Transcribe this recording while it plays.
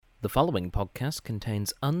The following podcast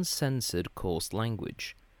contains uncensored coarse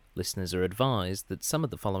language. Listeners are advised that some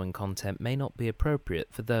of the following content may not be appropriate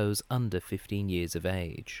for those under 15 years of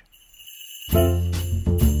age.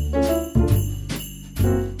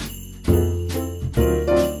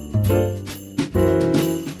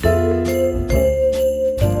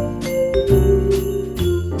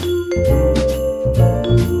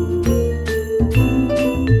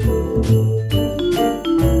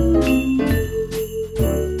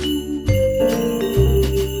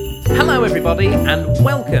 Hello everybody and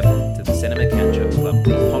welcome to the Cinema Catch-Up Club,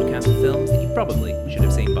 the podcast of films that you probably should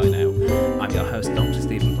have seen by now. I'm your host, Dr.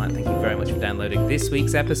 Stephen Platt. Thank you very much for downloading this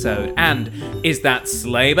week's episode. And is that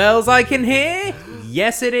sleigh bells I can hear?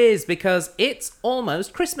 Yes it is, because it's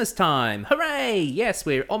almost Christmas time. Hooray! Yes,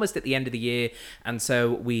 we're almost at the end of the year, and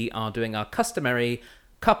so we are doing our customary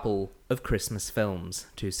couple of Christmas films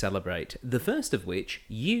to celebrate. The first of which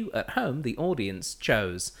you at home, the audience,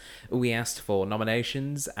 chose. We asked for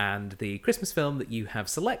nominations, and the Christmas film that you have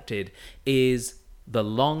selected is The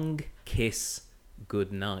Long Kiss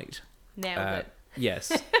Goodnight. Nailed it.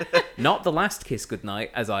 Yes. Not The Last Kiss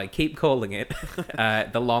Goodnight, as I keep calling it.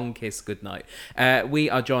 The Long Kiss Goodnight. We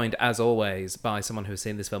are joined, as always, by someone who has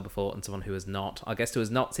seen this film before and someone who has not. Our guest who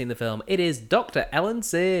has not seen the film, it is Dr. Ellen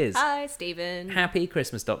Sears. Hi, Stephen. Happy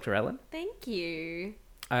Christmas, Dr. Ellen. Thank you.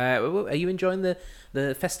 Are you enjoying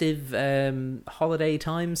the festive holiday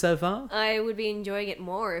time so far? I would be enjoying it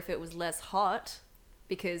more if it was less hot,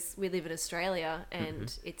 because we live in Australia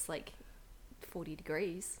and it's like 40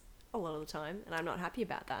 degrees a lot of the time, and I'm not happy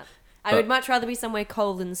about that. I would much rather be somewhere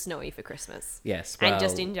cold and snowy for Christmas. Yes, well, and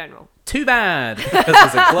just in general. Too bad, because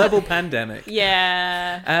there's a global pandemic.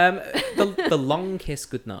 Yeah. The Long Kiss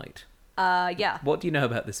Goodnight. Yeah. What do you know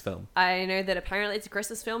about this film? I know that apparently it's a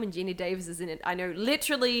Christmas film and Gina Davis is in it. I know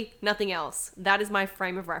literally nothing else. That is my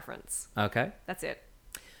frame of reference. Okay. That's it.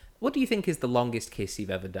 What do you think is the longest kiss you've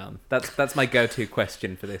ever done? That's my go-to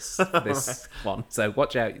question for this one. So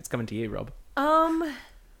watch out, it's coming to you, Rob.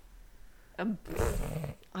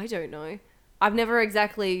 I don't know. I've never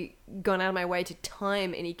exactly gone out of my way to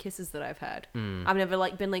time any kisses that I've had. I've never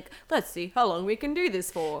been like, let's see how long we can do this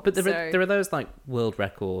for. But there are those like world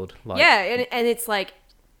record, like yeah, and it's like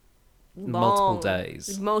multiple long,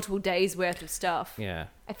 days, multiple days worth of stuff. Yeah,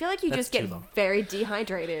 I feel like you That's just get too long. very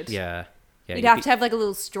dehydrated. yeah. You'd have to have like a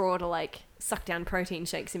little straw to like suck down protein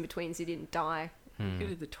shakes in between so you didn't die. Go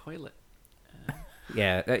to the toilet.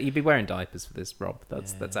 Yeah, you'd be wearing diapers for this, Rob.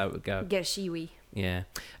 That's how it would go. Get a shiwi. Yeah.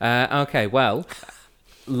 Okay. Well,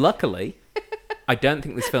 luckily, I don't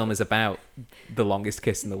think this film is about the longest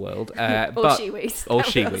kiss in the world. Or but, shiwis. Or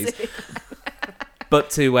That was shiwis. it. But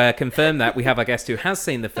to confirm that, we have our guest who has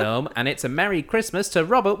seen the film, and it's a Merry Christmas to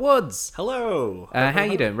Robert Woods. Hello. How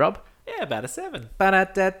you doing, Rob? Yeah, about a 7.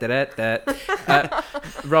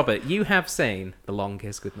 Robert, you have seen The Long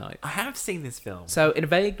Kiss Goodnight. I have seen this film. So, in a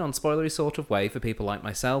vague, non-spoilery sort of way, for people like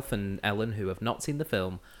myself and Ellen who have not seen the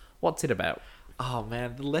film, what's it about? Oh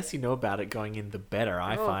man, the less you know about it going in, the better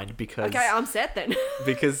I find, because Okay, I'm set then.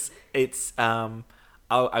 because it's I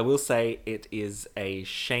will say it is a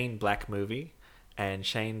Shane Black movie, and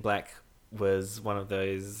Shane Black was one of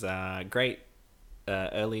those great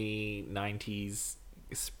early 90s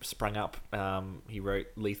sprung up. He wrote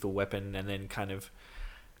Lethal Weapon and then kind of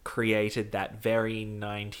created that very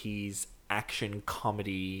 90s action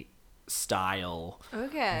comedy style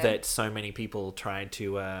Okay. that so many people tried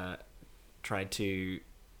to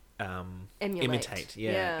Emulate. imitate.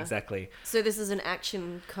 Yeah, exactly. So this is an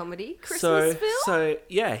action comedy Christmas film? So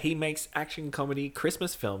yeah, he makes action comedy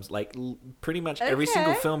Christmas films. Like pretty much every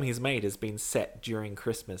single Okay. film he's made has been set during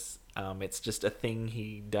Christmas. It's just a thing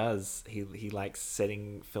he does. He likes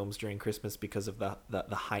setting films during Christmas because of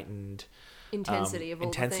the heightened Intensity of all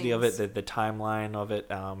intensity the of it, things. the timeline of it,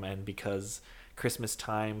 and because Christmas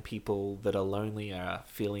time, people that are lonely are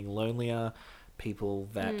feeling lonelier. People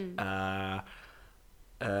that are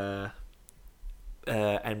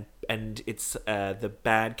and it's the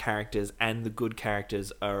bad characters and the good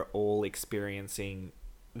characters are all experiencing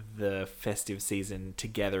the festive season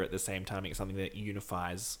together at the same time. It's something that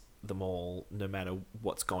unifies them all, no matter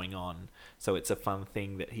what's going on. So it's a fun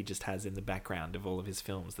thing that he just has in the background of all of his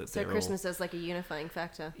films. That So they're Christmas is like a unifying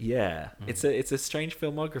factor. yeah, it's a strange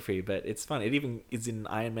filmography, but it's fun. It even is in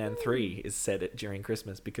Iron Man 3 is set it during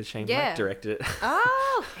Christmas because Shane Black directed it.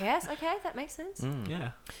 Oh, yes, okay, that makes sense.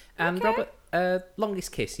 Yeah. And Okay. Robert,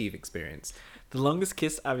 longest kiss you've experienced? The longest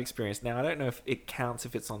kiss I've experienced. Now, I don't know if it counts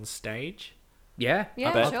if it's on stage. Yeah?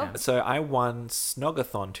 Yeah, But- sure. So I won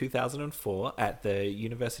Snogathon 2004 at the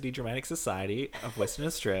University Dramatic Society of Western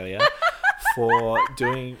Australia for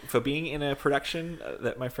being in a production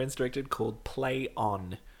that my friends directed called Play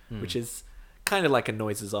On, which is kind of like a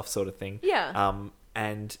noises off sort of thing. Yeah.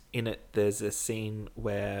 And in it, there's a scene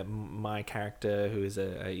where my character, who is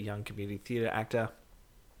a young community theatre actor,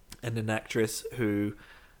 and an actress who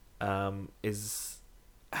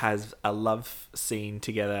has a love scene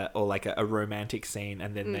together, or like a romantic scene,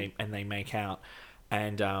 and then they make out,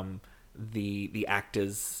 and the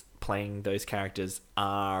actors playing those characters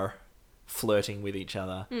are flirting with each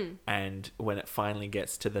other. And when it finally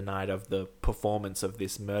gets to the night of the performance of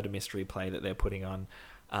this murder mystery play that they're putting on,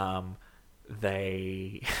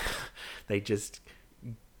 they just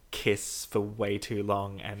kiss for way too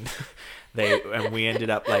long, and we ended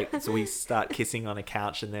up so we start kissing on a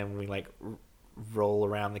couch, and then we roll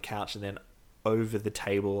around the couch, and then over the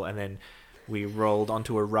table, and then we rolled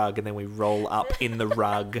onto a rug, and then we roll up in the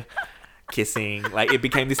rug kissing. It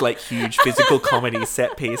became this huge physical comedy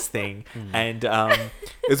set piece thing. And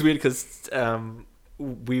it was weird because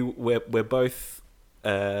we're both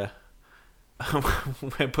we're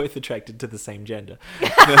both attracted to the same gender,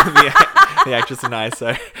 the actress and I.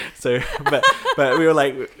 But we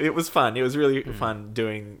were it was fun. It was really fun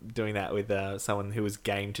doing that with someone who was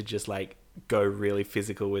game to just go really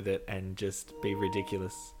physical with it and just be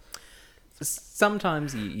ridiculous.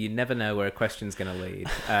 Sometimes you never know where a question's going to lead.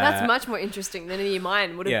 That's much more interesting than any of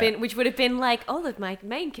mine would have been, which would have been all of my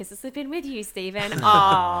main kisses have been with you, Stephen.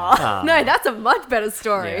 Aww. No, that's a much better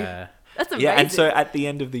story. Yeah. That's amazing. Yeah, and so at the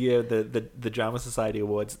end of the year, the Drama Society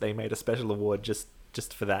Awards, they made a special award just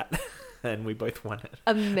for that, and we both won it.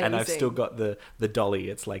 Amazing. And I've still got the dolly.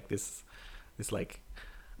 It's this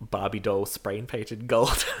Barbie doll spray and painted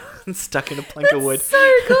gold and stuck in a plank of wood. So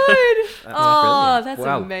good. Brilliant. That's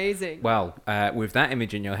Well, amazing. Well, with that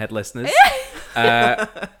image in your head, listeners,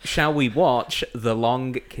 shall we watch The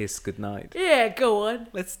Long Kiss Goodnight? Yeah, go on.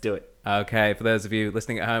 Let's do it. Okay, for those of you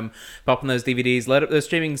listening at home, pop on those DVDs, load up those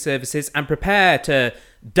streaming services, and prepare to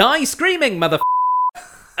die screaming,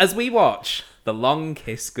 as we watch The Long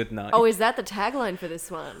Kiss Goodnight. Oh, is that the tagline for this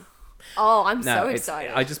one? Oh, I'm so it's-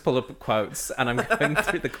 excited. I just pull up quotes, and I'm going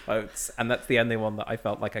through the quotes, and that's the only one that I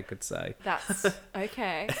felt like I could say. That's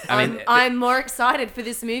okay. I mean, I'm more excited for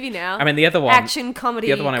this movie now. I mean, the other one... Action comedy.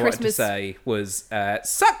 The other one I wanted to Christmas. say was,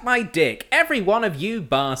 suck my dick, every one of you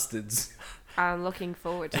bastards. I'm looking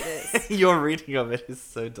forward to this Your reading of it is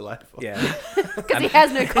so delightful. Yeah. because he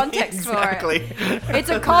has no context Exactly. for it. It's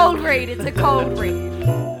a cold read. It's a cold read.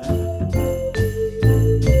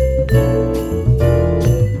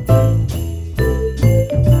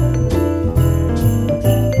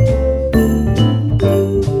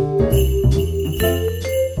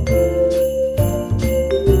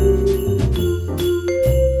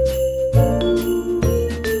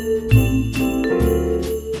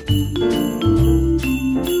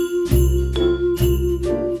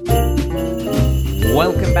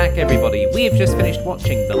 Welcome back, everybody. We have just finished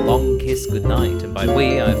watching The Long Kiss Goodnight, and by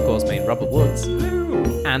we, I of course mean Robert Woods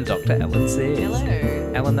and Dr. Ellen Sears.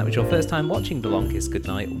 Hello. Ellen, that was your first time watching The Long Kiss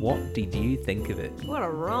Goodnight. What did you think of it? What a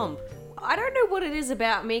romp. I don't know what it is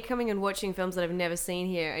about me coming and watching films that I've never seen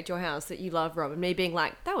here at your house that you love, Rob, and me being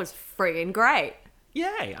like, that was friggin' great.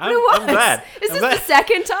 Yay. But I'm it was. glad. This I'm is glad. the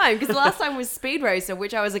second time, because the last time was Speed Racer,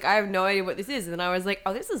 which I was like, I have no idea what this is. And then I was like,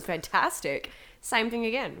 oh, this is fantastic. Same thing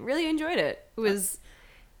again. Really enjoyed it. It was,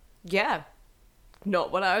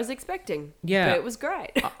 not what I was expecting. Yeah. But it was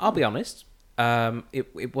great. I'll be honest.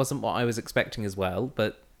 It wasn't what I was expecting as well,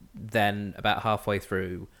 but then about halfway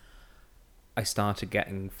through, I started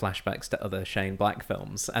getting flashbacks to other Shane Black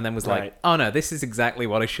films, and then was Right. like, oh no, this is exactly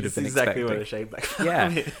what I should have This been is exactly expecting. what a Shane Black film Yeah.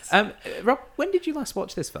 is. Rob, when did you last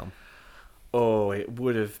watch this film? Oh, it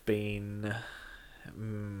would have been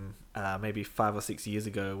maybe 5 or 6 years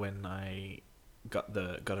ago when I got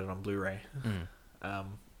it on Blu-ray.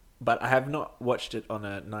 But I have not watched it on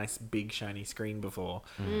a nice big shiny screen before.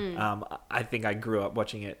 I think I grew up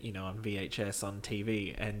watching it, on VHS on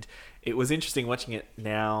TV, and it was interesting watching it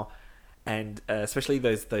now, and especially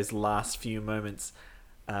those last few moments.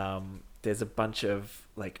 There's a bunch of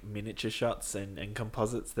miniature shots and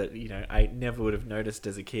composites that I never would have noticed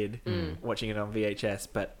as a kid watching it on VHS,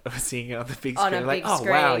 but seeing it on the big On screen, a big oh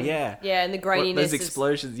screen. wow, yeah, Yeah, and the graininess. those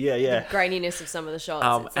explosions, yeah. The graininess of some of the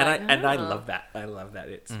shots. It's I oh. love that. I love that.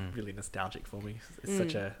 It's really nostalgic for me. It's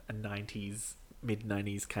such a 90s,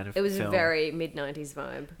 mid-90s kind of It was film. a very mid-90s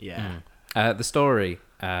vibe. Yeah. The story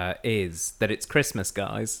is that it's Christmas,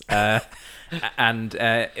 guys, and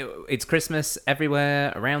it's Christmas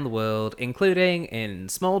everywhere around the world, including in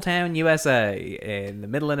small town USA in the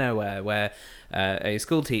middle of nowhere, where a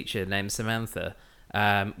school teacher named Samantha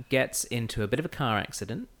gets into a bit of a car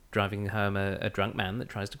accident driving home a drunk man that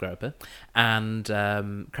tries to grope her, and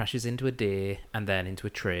crashes into a deer and then into a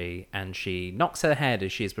tree, and she knocks her head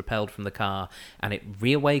as she is propelled from the car, and it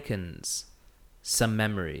reawakens some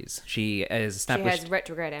memories. She has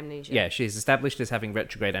retrograde amnesia. Yeah, she's established as having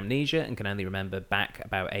retrograde amnesia and can only remember back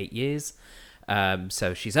about 8 years.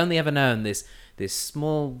 So she's only ever known this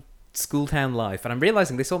small school town life, and I'm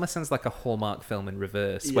realizing this almost sounds like a Hallmark film in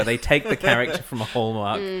reverse, where they take the character from a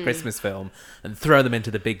Hallmark Christmas film and throw them into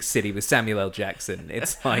the big city with Samuel L. Jackson.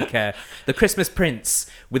 It's like the Christmas Prince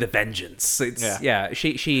with a vengeance.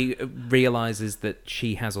 She realizes that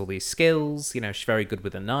she has all these skills. You know, she's very good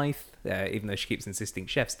with a knife, even though she keeps insisting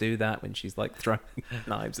chefs do that when she's like throwing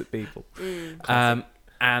knives at people.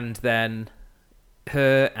 And then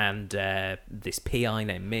her and this PI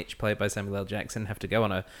named Mitch, played by Samuel L. Jackson, have to go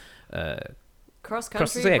on a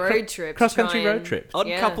cross-country road trip. Cross-country road trip. Odd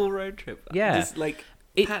couple road trip. Yeah. Just like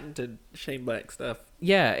patented Shane Black stuff.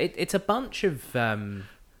 Yeah, it's a bunch of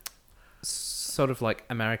sort of like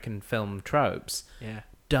American film tropes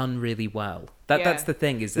done really well. That's the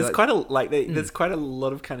thing. Is there's quite a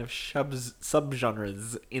lot of kind of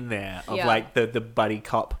subgenres in there of like the buddy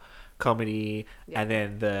cop comedy and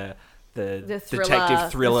then the thriller,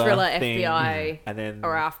 detective thriller thing, FBI, and then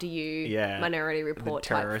or After You, Minority Report, the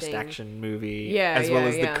terrorist type thing. Action movie, as well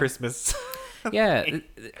as the Christmas.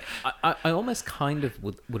 I almost kind of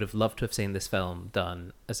would have loved to have seen this film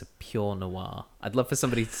done as a pure noir. I'd love for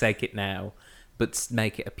somebody to take it now, but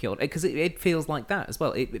make it a pure, because it feels like that as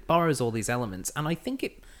well. It borrows all these elements, and I think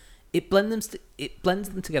it blends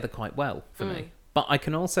them together quite well for me. But I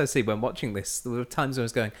can also see when watching this, there were times when I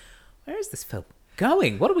was going, "Where is this film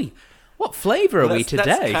going? What flavour are we today?"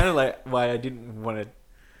 That's kind of like why I didn't want to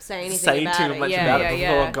say too much about it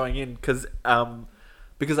before going in, because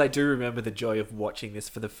I do remember the joy of watching this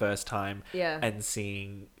for the first time and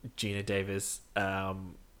seeing Gina Davis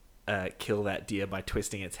kill that deer by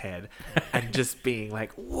twisting its head and just being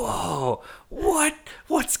like, "Whoa,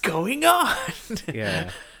 what's going on?"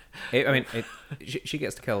 Yeah. She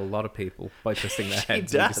gets to kill a lot of people by twisting their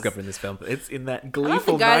heads and discovering this film. It's in that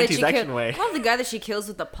gleeful 90s action way. I love the guy that she kills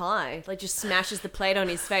with the pie. Like, just smashes the plate on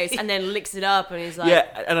his face and then licks it up, and he's like... Yeah,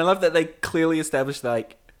 and I love that they clearly established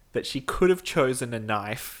that she could have chosen a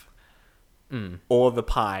knife or the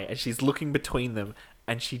pie, and she's looking between them,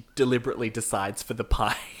 and she deliberately decides for the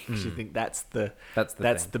pie. She thinks that's the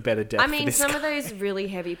better death. I mean, for this some guy. of those really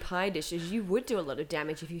heavy pie dishes, you would do a lot of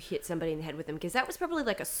damage if you hit somebody in the head with them, because that was probably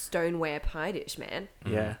like a stoneware pie dish, man.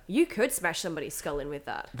 Yeah, you could smash somebody's skull in with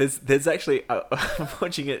that. There's actually I'm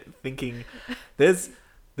watching it thinking there's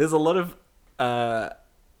a lot of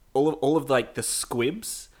all of like the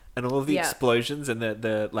squibs and all of the explosions and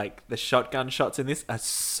the shotgun shots in this are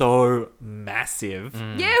so massive.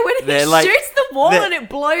 Yeah, when he shoots the wall and it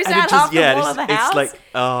blows out half the wall of the house. It's like,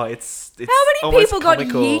 it's how many people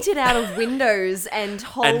comical. got yeeted out of windows and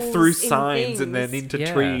holes and through in signs things? and then into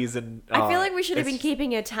trees and I feel like we should have been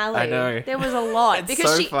keeping a tally. I know. There was a lot. It's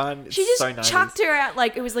because so fun. She just chucked her out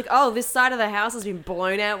like it was like, oh, this side of the house has been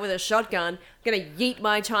blown out with a shotgun. I'm gonna yeet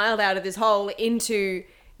my child out of this hole into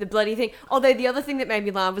the bloody thing. Although the other thing that made me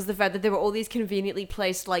laugh was the fact that there were all these conveniently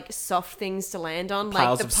placed like soft things to land on,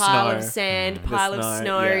 like the pile of sand, pile of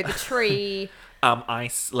snow, the tree.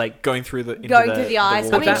 Ice, like going through the ice.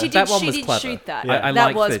 The I mean, she did shoot that. Yeah. I that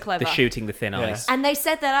like was clever. The shooting the thin ice. And they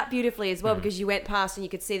set that up beautifully as well, because you went past and you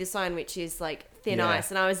could see the sign, which is like thin ice.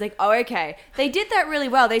 And I was like, oh, okay. They did that really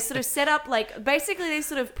well. They sort of set up like, basically they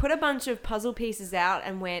sort of put a bunch of puzzle pieces out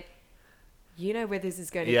and went, you know where this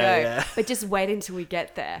is going to go, but just wait until we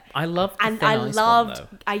get there. I love the thin ice loved,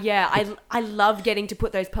 one, though. I loved getting to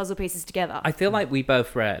put those puzzle pieces together. I feel like we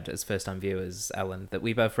both read, as first-time viewers, Ellen, that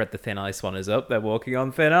we both read the thin ice one as up. They're walking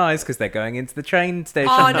on thin ice because they're going into the train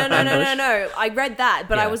station. Oh, no. I read that,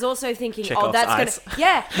 but I was also thinking, Chekhov's that's ice. going to...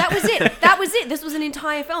 Yeah, that was it. That was it. This was an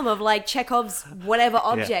entire film of, like, Chekhov's whatever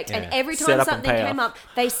object. And every time something came up,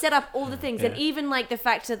 they set up all the things. And even, like, the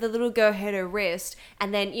fact that the little girl hit her wrist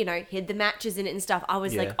and then, you know, hid the matches in it and stuff, I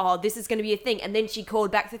was like, oh, this is going to be a thing. And then she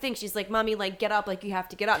called back the thing. She's like, Mummy, like, get up. Like, you have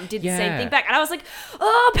to get up. And did the same thing back. And I was like,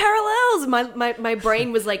 oh, parallels. My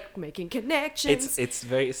brain was, like, making connections. It's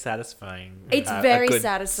very satisfying. It's very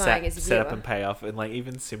satisfying as a viewer. Set up and payoff. And, like,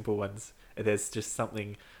 even simple ones, there's just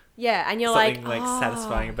something... Yeah, and you're something like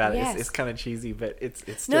satisfying about it. It's kind of cheesy, but it's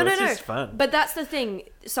still just fun. But that's the thing.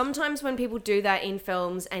 Sometimes when people do that in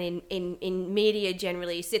films and in media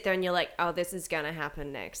generally, you sit there and you're like, oh, this is going to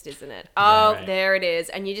happen next, isn't it? There it is.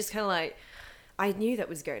 And you just kind of like, I knew that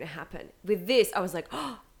was going to happen. With this, I was like,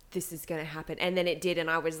 oh, this is going to happen. And then it did. And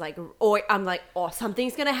I was like, oh,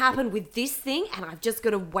 something's going to happen with this thing. And I've just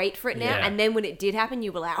got to wait for it now. Yeah. And then when it did happen,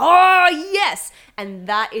 you were like, oh, yes. And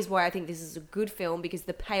that is why I think this is a good film, because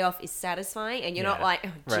the payoff is satisfying. And you're not like, oh,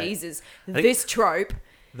 Right. Jesus, think this trope.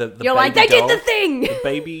 The You're like, they baby did the thing. The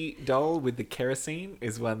baby doll with the kerosene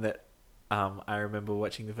is one that I remember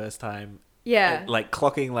watching the first time. Yeah. Like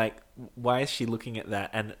clocking, like, why is she looking at that?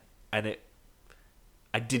 And it,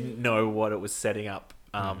 I didn't know what it was setting up.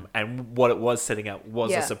 And what it was setting up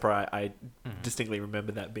was a surprise. I distinctly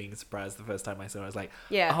remember that being a surprise the first time I saw it. I was like,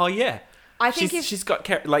 Yeah. oh yeah. I think she's got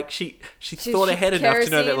she thought ahead enough to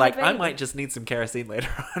know that, like, I might just need some kerosene later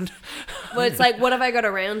on. Well, it's like, what have I got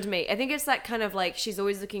around me? I think it's that kind of like, she's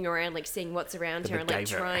always looking around, like seeing what's around her and like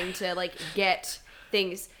MacGyver. trying to like get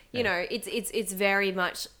things. You know, it's very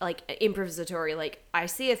much like improvisatory. Like, I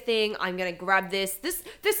see a thing, I'm gonna grab this. This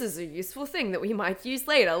is a useful thing that we might use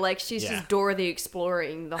later. Like, she's just Dora the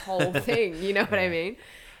Exploring the whole thing. You know what I mean?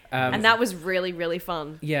 And that was really, really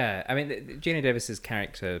fun. Yeah, I mean, Gina Davis's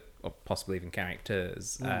character, or possibly even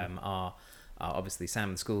characters, are obviously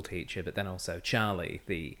Sam, the school teacher, but then also Charlie,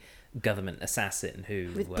 the government assassin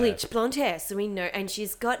who... With bleached blonde hair, so we know, and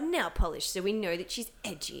she's got nail polish, so we know that she's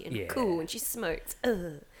edgy and cool, and she smokes.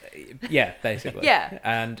 Ugh. Yeah, basically. Yeah.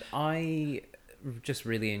 And I just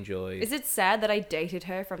really enjoyed... Is it sad that I dated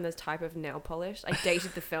her from this type of nail polish? I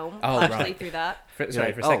dated the film Oh, partially right. through that. For a Oh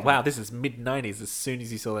second. wow, this is mid-90s. As soon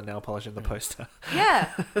as you saw the nail polish in the poster. Yeah.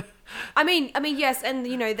 I mean, yes, and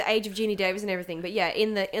you know, the age of Jeannie Davis and everything, but yeah,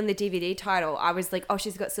 in the DVD title, I was like, oh,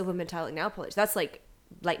 she's got silver metallic nail polish. That's like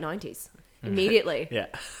late 90s. Immediately. Yeah.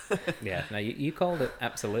 Yeah, no, you called it,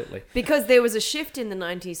 absolutely. Because there was a shift in the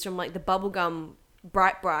 90s from like the bubblegum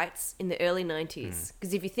brights in the early 90s.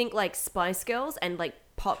 Because if you think like Spice Girls and like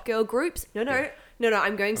pop girl groups, no,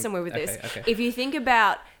 I'm going somewhere with this. Okay. If you think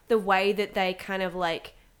about the way that they kind of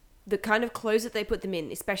like, the kind of clothes that they put them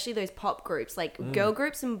in, especially those pop groups, like girl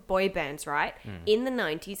groups and boy bands, right? In the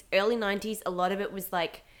 90s, early 90s, a lot of it was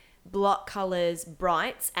like block colors,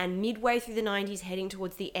 brights, and midway through the 90s, heading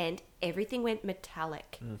towards the end, everything went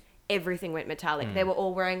metallic. Everything went metallic. They were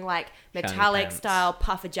all wearing like metallic pants. style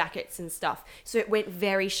puffer jackets and stuff. So it went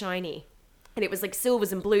very shiny. And it was like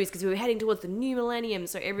silvers and blues because we were heading towards the new millennium.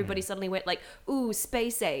 So everybody suddenly went like, ooh,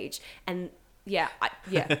 space age. And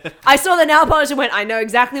I saw the nail polish and went, I know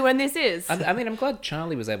exactly when this is. I mean, I'm glad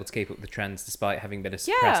Charlie was able to keep up the trends despite having been a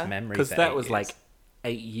suppressed memory. Because for that 8 was years. like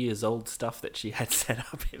 8 years old stuff that she had set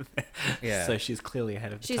up in there. Yeah. So she's clearly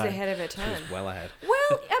ahead of the She's time. ahead of her time. She's well ahead.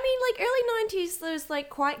 Well, I mean, like early 90s, there was like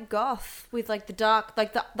quite goth with like the dark,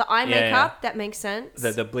 like the eye Yeah, makeup. yeah. That makes sense.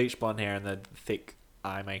 The bleached blonde hair and the thick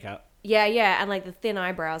eye makeup. Yeah, and like the thin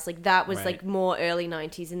eyebrows, like that was Right. like more early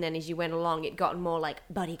 90s, and then as you went along, it got more like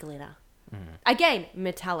body glitter. Again,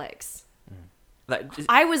 metallics. Like,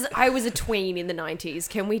 I was a tween in the 90s.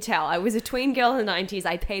 Can we tell? I was a tween girl in the 90s.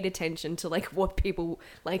 I paid attention to like what people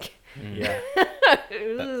like. yeah.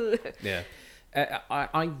 Yeah.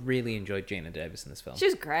 I really enjoyed Gina Davis in this film. She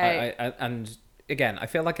was great. And again, I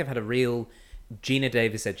feel like I've had a real Gina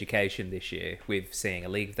Davis education this year with seeing A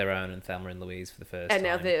League of Their Own and Thelma and Louise for the first And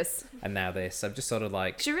time. now this. I'm just sort of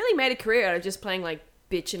like... She really made a career out of just playing like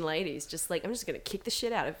bitch and ladies. Just like, I'm just going to kick the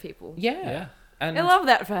shit out of people. Yeah. And I love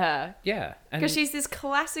that for her. Yeah. Because she's this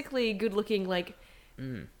classically good-looking, like,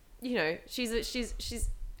 you know, she's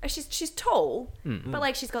tall, but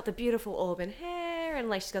like she's got the beautiful auburn hair and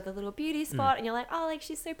like she's got the little beauty spot, and you're like, oh, like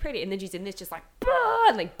she's so pretty, and then she's in this just like,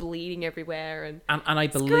 and like bleeding everywhere, and I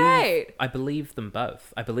believe great. I believe them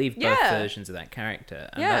both. I believe both Yeah. versions of that character,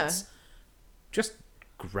 and Yeah. that's just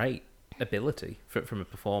great ability from a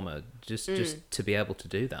performer, just to be able to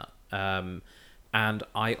do that. And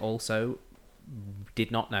I also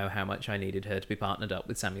did not know how much I needed her to be partnered up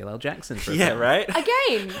with Samuel L. Jackson for a Yeah, film. right?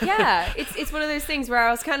 again, yeah, it's one of those things where I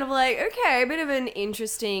was kind of like, okay, a bit of an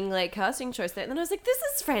interesting like casting choice there, and then I was like, this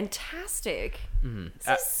is fantastic. This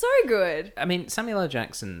is so good. I mean, Samuel L.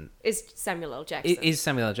 Jackson Is Samuel L. Jackson? is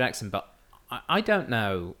Samuel L. Jackson, but I don't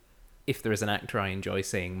know if there is an actor I enjoy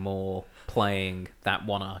seeing more playing that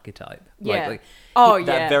one archetype. Yeah. That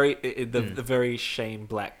yeah. the very Shane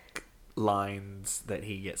Black lines that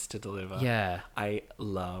he gets to deliver. Yeah. I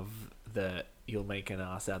love the "you'll make an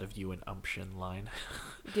ass out of you" and umption line.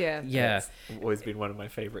 Yeah. Yeah. It's always been one of my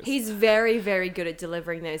favorites. He's very, very good at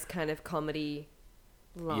delivering those kind of comedy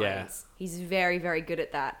lines. Yeah. He's very, very good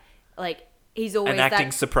at that. Like, he's always and acting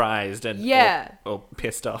that... surprised and Yeah. or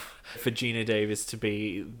pissed off. For Gina Davis to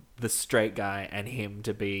be the straight guy and him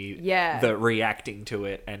to be Yeah. the reacting to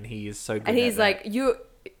it, and he is so good And he's at like, that.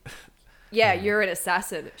 yeah, you're an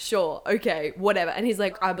assassin. Sure. Okay. Whatever. And he's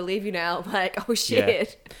like, I believe you now. Like, oh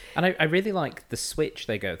shit. And I really like the switch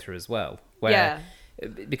they go through as well. Where,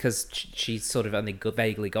 because she's sort of only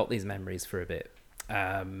vaguely got these memories for a bit.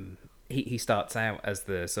 He starts out as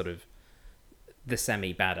the sort of the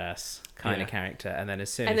semi-badass kind of character, and then as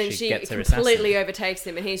soon as she gets her assassin, completely overtakes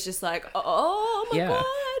him, and he's just like, oh my god.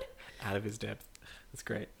 Out of his depth. That's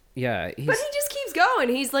great. Yeah. But he just keeps going.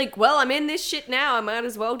 He's like, well, I'm in this shit now. I might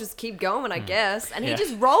as well just keep going, I guess. And he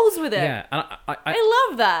just rolls with it. Yeah. And I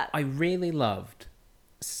love that. I really loved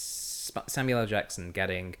Samuel L. Jackson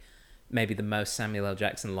getting maybe the most Samuel L.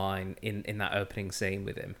 Jackson line in that opening scene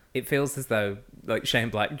with him. It feels as though like Shane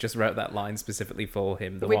Black just wrote that line specifically for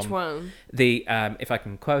him. Which one? The if I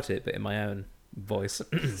can quote it, but in my own voice.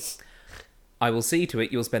 I will see to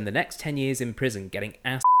it you'll spend the next 10 years in prison getting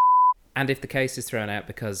ass. And if the case is thrown out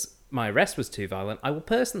because my arrest was too violent, I will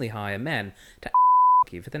personally hire men to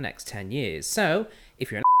you for the next 10 years. So,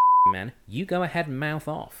 if you're an man, you go ahead and mouth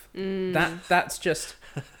off. That's just...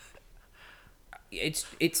 It's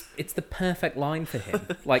the perfect line for him.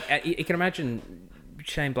 Like, you can imagine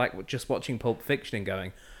Shane Black just watching Pulp Fiction and going,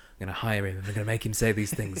 I'm going to hire him and I'm going to make him say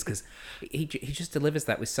these things, because he just delivers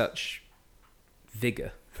that with such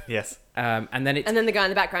vigour. Yes. And then the guy in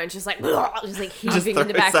the background just like heaving in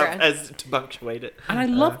the background as to punctuate it. And I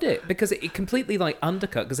loved it because it completely like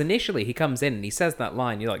undercut, because initially he comes in and he says that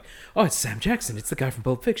line, you're like, oh, it's Sam Jackson, it's the guy from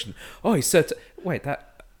Pulp Fiction. Oh, he's so wait,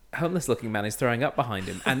 that homeless looking man is throwing up behind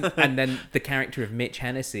him. And then the character of Mitch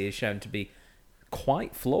Hennessy is shown to be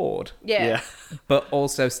quite flawed. Yeah. But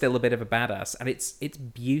also still a bit of a badass, and it's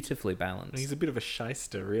beautifully balanced. He's a bit of a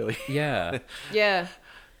shyster, really. Yeah. Yeah.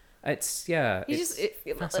 It's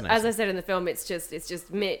as I said in the film, it's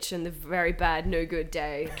just Mitch and the very bad, no good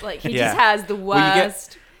day. Like he just has the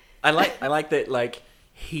worst. Well, I like that. Like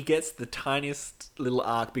he gets the tiniest little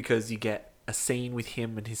arc because you get a scene with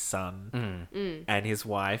him and his son and his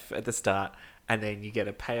wife at the start, and then you get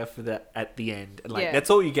a payoff for that at the end. And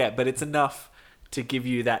that's all you get, but it's enough to give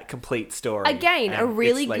you that complete story. Again, a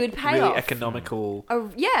really good payoff. Really economical.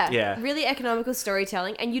 Really economical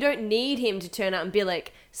storytelling. And you don't need him to turn out and be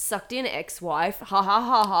like, sucked in ex-wife, ha ha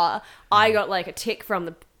ha ha. I got like a tick from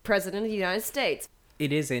the President of the United States.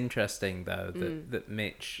 It is interesting, though, that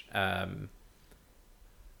Mitch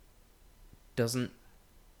doesn't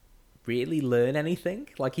really learn anything.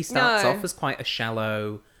 Like, he starts off as quite a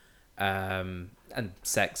shallow and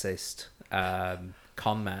sexist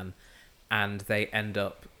con man. And he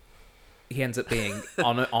ends up being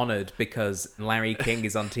honoured because Larry King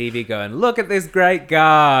is on TV going, look at this great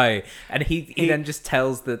guy. And he then just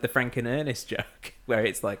tells the Frank and Ernest joke, where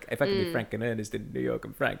it's like, if I can be Frank and Ernest in New York,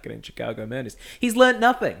 I'm Frank, and in Chicago, I'm Ernest. He's learnt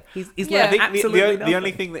nothing. He's learnt absolutely nothing. The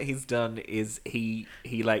only thing that he's done is he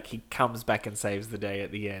comes back and saves the day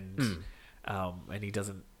at the end. And he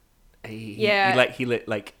doesn't... He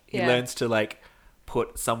learns to, like,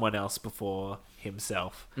 put someone else before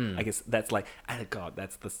himself. I guess that's like, and God,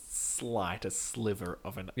 that's the slightest sliver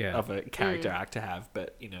of a character arc to have,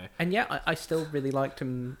 but you know. And I still really liked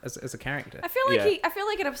him as a character. I feel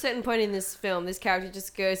like at a certain point in this film, this character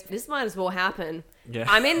just goes, this might as well happen. Yeah.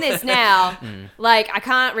 I'm in this now. Like, I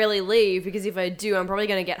can't really leave, because if I do, I'm probably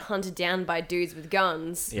going to get hunted down by dudes with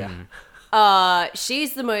guns. Yeah.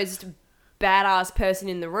 She's the most badass person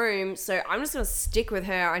in the room, so I'm just going to stick with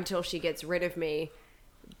her until she gets rid of me,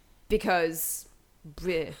 because...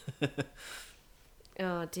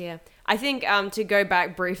 Oh dear. I think to go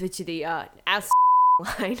back briefly to the ass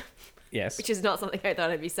line, yes, which is not something I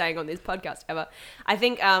thought I'd be saying on this podcast ever. I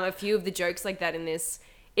think a few of the jokes like that in this,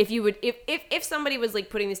 if somebody was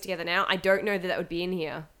like putting this together now, I don't know that would be in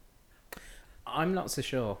here. I'm not so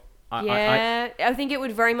sure. I think it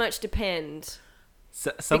would very much depend.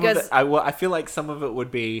 I feel like some of it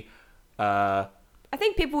would be. I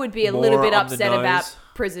think people would be a little bit upset about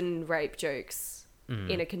prison rape jokes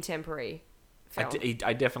in a contemporary film.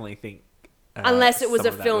 I definitely think... unless it was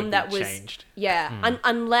a film that was... changed. Yeah.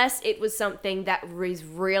 Unless it was something that was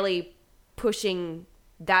really pushing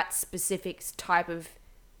that specific type of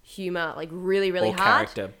humor, like really, really hard.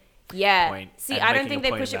 Character. Yeah. Point, see, I don't think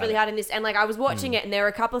they push it really hard in this. And like, I was watching it and there were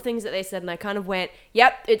a couple of things that they said and I kind of went,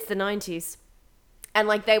 yep, it's the 90s. And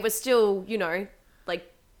like, they were still, you know, like,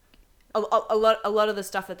 a lot of the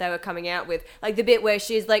stuff that they were coming out with, like the bit where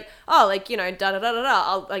she's like, oh, like, you know, da da da da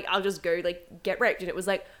da, I'll just go like get raped, and it was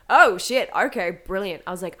like, oh shit, okay, brilliant.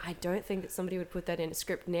 I was like, I don't think that somebody would put that in a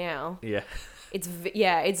script now. Yeah, it's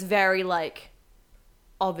very like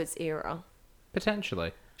of its era.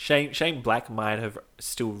 Potentially. Shane Black might have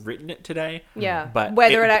still written it today. Yeah. But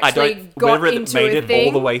whether it actually got whether into it made a it thing.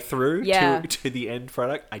 all the way through Yeah. to the end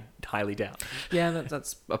product, I highly doubt. Yeah,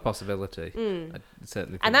 that's a possibility. I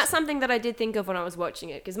certainly think And that's so. something that I did think of when I was watching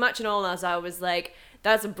it, because much in all as I was like,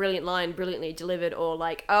 that's a brilliant line, brilliantly delivered, or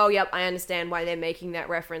like, oh, yep, I understand why they're making that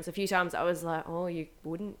reference. A few times I was like, oh, you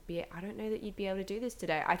wouldn't be, I don't know that you'd be able to do this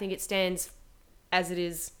today. I think it stands as it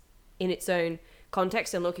is in its own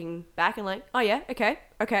context and looking back and like, oh yeah, okay.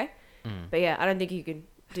 But yeah, I don't think you could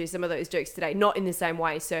do some of those jokes today. Not in the same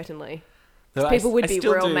way, certainly. Though People would be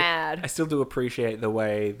still real do- mad. I still do appreciate the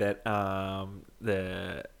way that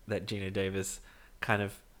that Gina Davis kind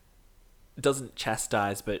of doesn't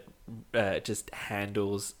chastise, but just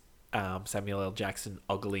handles Samuel L. Jackson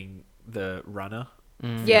ogling the runner,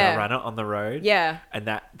 Yeah. the runner on the road, Yeah. and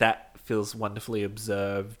that feels wonderfully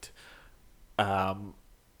observed.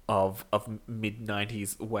 Of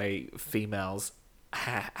mid-90s way females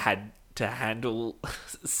had to handle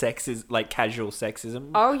casual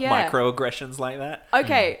sexism. Oh, yeah. Microaggressions like that.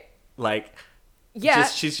 Okay. Like, Yeah.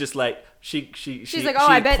 she's just like she's like, oh,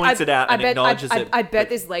 I bet points it out and acknowledges it. I bet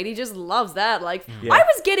this lady just loves that. Like, Yeah. I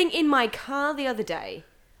was getting in my car the other day.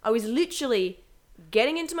 I was literally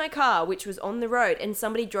getting into my car, which was on the road, and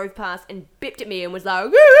somebody drove past and bipped at me and was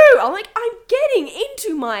like, woo! I'm like, I'm getting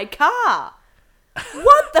into my car.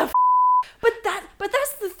 What the? But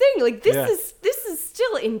that's the thing. Like, this Yeah. is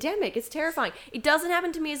still endemic. It's terrifying. It doesn't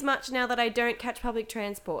happen to me as much now that I don't catch public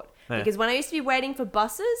transport. Yeah. Because when I used to be waiting for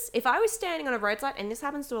buses, if I was standing on a roadside, and this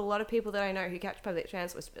happens to a lot of people that I know who catch public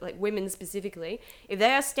transport, like women specifically, if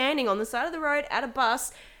they are standing on the side of the road at a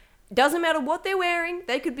bus, doesn't matter what they're wearing,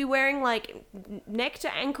 they could be wearing like neck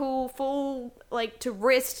to ankle, full like to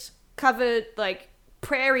wrist covered like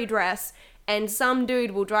prairie dress, and some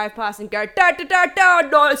dude will drive past and go, da da da da,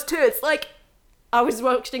 nice tits. Like, I was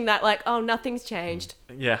watching that like, oh, nothing's changed.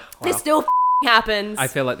 Yeah, This still happens. I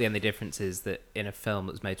feel like the only difference is that in a film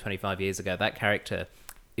that was made 25 years ago, that character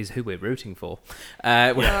is who we're rooting for.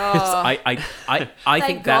 Whereas I Thank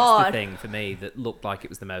think that's the God. thing for me that looked like it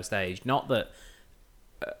was the most aged. Not that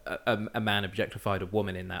a man objectified a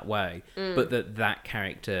woman in that way, but that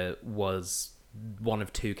character was one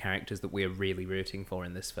of two characters that we're really rooting for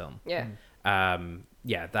in this film. Yeah.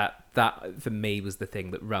 That for me was the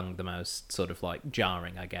thing that rung the most sort of like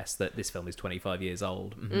jarring, I guess, that this film is 25 years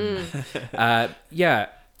old. Yeah. Yeah,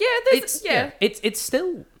 It's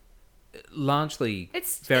still largely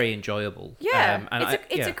It's- very enjoyable. Yeah. And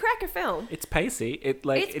It's a cracker film. it's pacey. It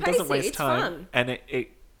It's it doesn't pacey, waste it's time, fun. and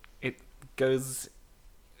it goes.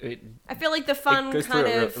 I feel like the fun it goes kind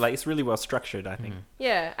through of like it's really well structured. I think.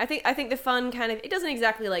 yeah. I think the fun kind of, it doesn't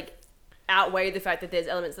exactly like outweigh the fact that there's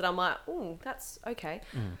elements that I'm like, ooh, that's okay,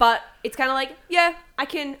 but it's kind of like, yeah, I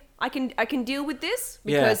can deal with this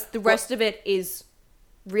because Yeah. the rest of it is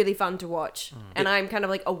really fun to watch, and I'm kind of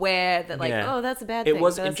like aware that like, Yeah. oh, that's a bad thing. It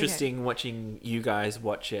was but that's okay. interesting watching you guys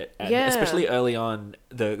watch it, and Yeah. especially early on.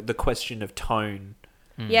 The question of tone.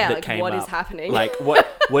 Yeah, that like came what is up. happening? Like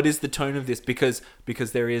what is the tone of this? Because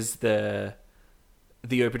there is the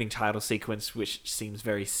opening title sequence, which seems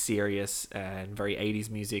very serious and very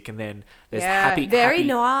 80s music, and then there's very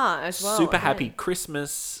noir as well. super yeah. happy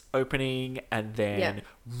Christmas opening, and then Yeah.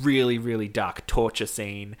 really really dark torture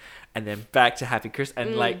scene, and then back to happy Christmas,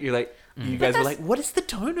 and like you're like. You guys were like, "What is the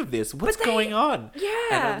tone of this? What's going on?" Yeah.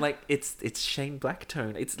 and I'm like, "It's Shane Black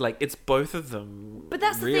tone. It's like it's both of them." But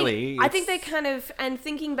that's really. the thing. I think they kind of, and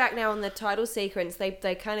thinking back now on the title sequence, they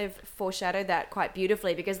kind of foreshadow that quite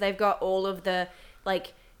beautifully, because they've got all of the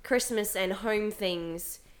like Christmas and home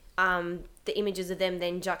things, the images of them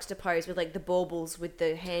then juxtaposed with like the baubles with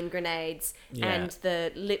the hand grenades and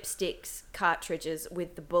the lipsticks cartridges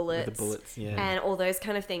with the bullets, yeah. and all those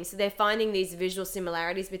kind of things. So they're finding these visual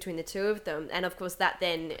similarities between the two of them, and of course that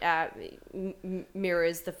then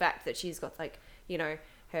mirrors the fact that she's got like, you know,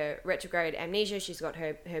 her retrograde amnesia, she's got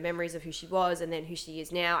her memories of who she was and then who she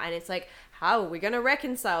is now, and it's like, how are we going to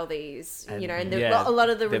reconcile these? And, you know, and yeah, a lot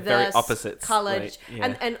of the they're very reverse opposites, colored, like,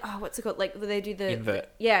 yeah. and oh, what's it called? Like they do the Invert.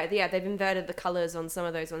 Yeah, they've inverted the colors on some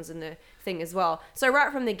of those ones in the thing as well. So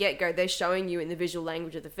right from the get go, they're showing you in the visual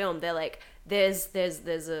language of the film. They're like, there's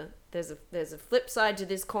a flip side to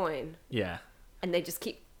this coin, Yeah. and they just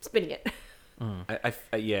keep spinning it. I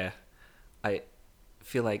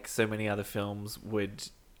feel like so many other films would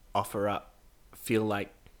feel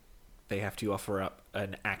like they have to offer up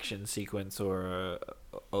an action sequence or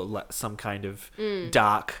some kind of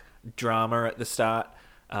dark drama at the start,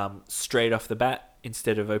 straight off the bat,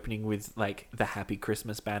 instead of opening with like the happy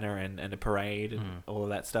Christmas banner and a parade and all of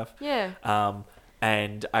that stuff. Yeah.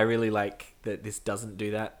 And I really like that this doesn't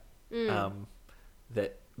do that. Mm.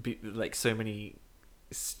 Like so many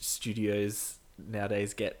studios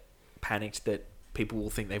nowadays get panicked that people will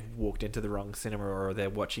think they've walked into the wrong cinema or they're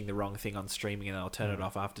watching the wrong thing on streaming, and they'll turn it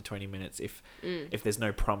off after 20 minutes if there's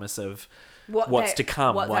no promise of what's to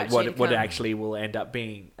come, what it actually will end up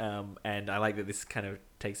being. And I like that this kind of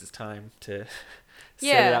takes its time to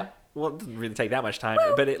set it up. Well, it doesn't really take that much time,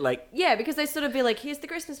 but it like... Yeah, because they sort of be like, here's the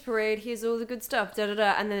Christmas parade, here's all the good stuff,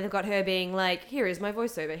 da-da-da, and then they've got her being like, here is my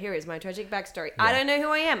voiceover, here is my tragic backstory. Yeah. I don't know who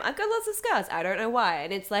I am. I've got lots of scars. I don't know why.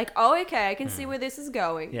 And it's like, oh, okay, I can see where this is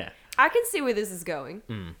going. Yeah. I can see where this is going.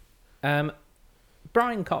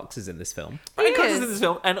 Brian Cox is in this film. Brian Cox is in this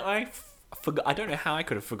film, and I forgot. I don't know how I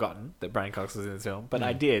could have forgotten that Brian Cox was in this film, but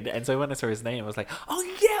I did. And so when I saw his name, I was like, "Oh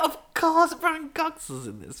yeah, of course, Brian Cox is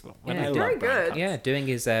in this film." And Yeah, very good. Yeah, doing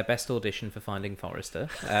his best audition for Finding Forrester.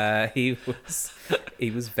 He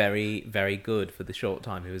was very, very good for the short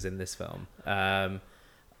time he was in this film.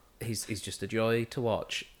 He's just a joy to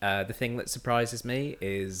watch. The thing that surprises me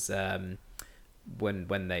is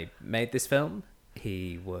when they made this film,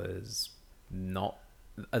 he was not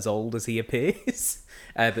as old as he appears.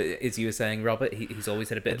 But as you were saying, Robert, he's always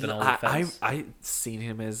had a bit of an older face. I've seen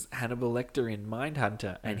him as Hannibal Lecter in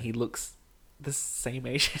Mindhunter, and he looks the same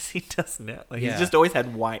age as he does now. Like, he's just always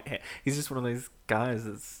had white hair. He's just one of those guys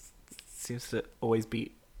that seems to always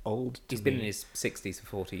be old. He's been in his 60s for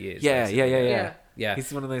 40 years. Yeah.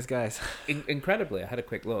 He's one of those guys. Incredibly, I had a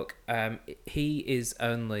quick look. He is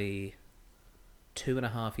only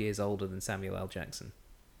 2.5 years older than Samuel L. Jackson.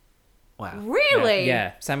 Wow. Really?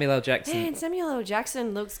 Yeah. Samuel L. Jackson. Man, Samuel L.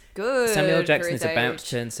 Jackson looks good. Samuel L. Jackson for is his about age. to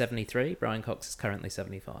turn 73. Brian Cox is currently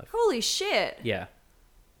 75. Holy shit. Yeah.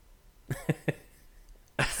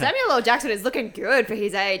 Samuel L. Jackson is looking good for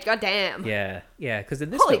his age. God damn. Yeah. Yeah, because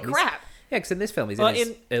in this Holy film... crap. Yeah, because in this film, he's in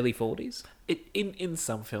his early 40s. In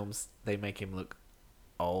some films, they make him look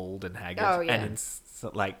old and haggard. Oh, yeah. And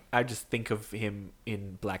like, I just think of him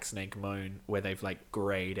in Black Snake Moan, where they've like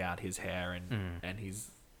greyed out his hair and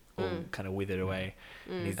he's all kind of withered away.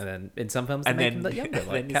 And then in some films, they make him look younger,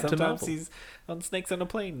 like Captain sometimes Marvel. he's on Snakes on a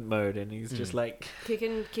Plane mode, and he's just like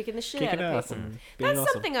Kicking the shit kicking out of ass people. and being That's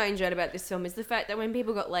awesome. something I enjoyed about this film, is the fact that when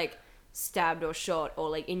people got like stabbed or shot or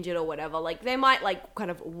like injured or whatever, like they might like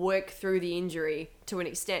kind of work through the injury to an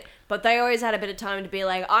extent, but they always had a bit of time to be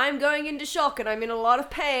like, I'm going into shock and I'm in a lot of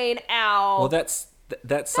pain. Ow. Well, that's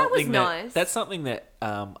something nice. That's something that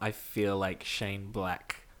I feel like Shane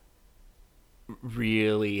Black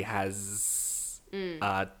really has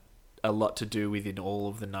a lot to do with in all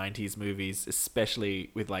of the 90s movies, especially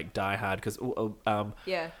with like Die Hard, because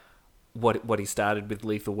what he started with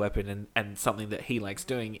Lethal Weapon and something that he likes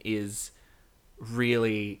doing is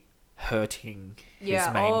really hurting his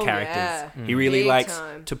main characters. He really Big likes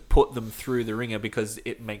time. to put them through the ringer because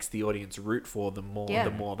it makes the audience root for them more the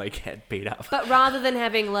more they get beat up. But rather than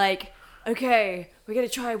having like, okay, we're going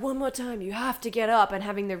to try one more time, you have to get up, and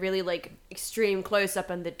having the really like extreme close-up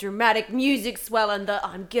and the dramatic music swell and the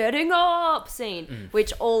I'm getting up scene,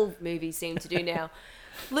 which all movies seem to do now.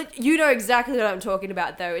 Look, you know exactly what I'm talking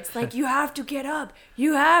about, though. It's like, you have to get up.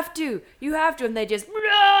 You have to. And they just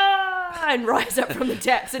and rise up from the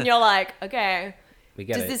depths, and you're like, okay,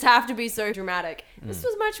 does this have to be so dramatic? This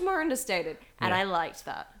was much more understated, and I liked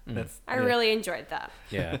that. I really enjoyed that.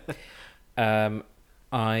 Yeah.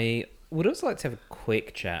 I would also like to have a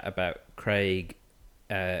quick chat about Craig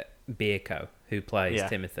Bierko, who plays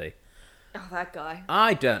Timothy. Oh, that guy.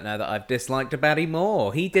 I don't know that I've disliked about him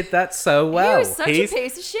more. He did that so well. He was such a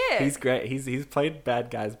piece of shit. He's great. He's played bad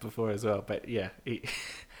guys before as well, but yeah,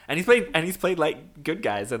 he's played like good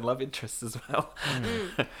guys and love interests as well.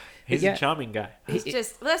 He's a charming guy. He's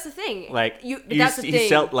just, well, that's the thing. Like you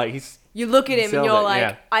look at him and you're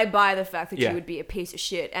like, I buy the fact that you would be a piece of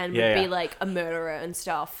shit and would be like a murderer and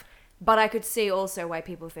stuff. But I could see also why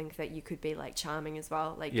people think that you could be like charming as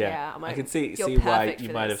well. Like, I'm like, I can see you're why you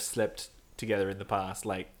for might this. have slept together in the past.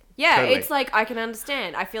 Like, totally. It's like, I can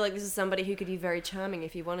understand. I feel like this is somebody who could be very charming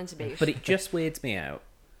if he wanted to be. But it just weirds me out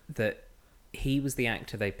that he was the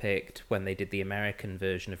actor they picked when they did the American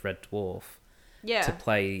version of Red Dwarf to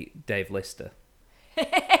play Dave Lister.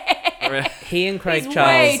 He and Craig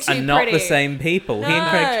Charles are not the same people. No. He and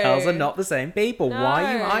Craig Charles are not the same people. No. Why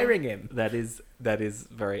are you hiring him? That is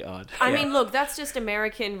very odd. I mean, look, that's just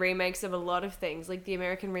American remakes of a lot of things. Like the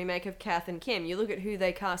American remake of Kath and Kim. You look at who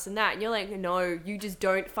they cast in that, and you're like, no, you just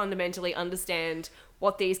don't fundamentally understand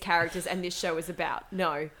what these characters and this show is about.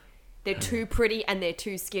 No. They're too pretty and they're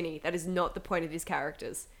too skinny. That is not the point of these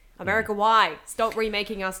characters. America, why? Stop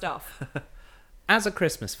remaking our stuff. As a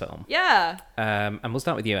Christmas film. Yeah. And we'll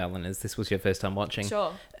start with you, Ellen, as this was your first time watching.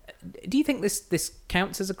 Sure. Do you think this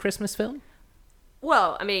counts as a Christmas film?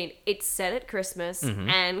 Well, I mean, it's set at Christmas,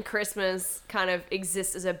 and Christmas kind of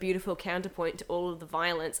exists as a beautiful counterpoint to all of the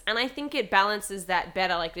violence. And I think it balances that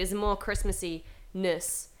better. Like, there's more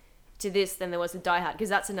Christmassy-ness to this than there was with Die Hard, because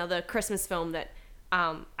that's another Christmas film that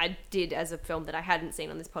I did as a film that I hadn't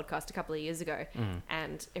seen on this podcast a couple of years ago.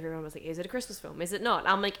 And everyone was like, is it a Christmas film? Is it not?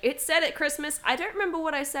 I'm like, it's set at Christmas. I don't remember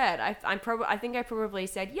what I said. I think I probably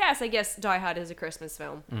said, yes, I guess Die Hard is a Christmas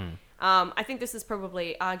film. I think this is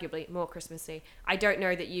probably arguably more Christmassy. I don't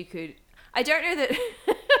know that I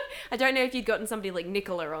don't know if you'd gotten somebody like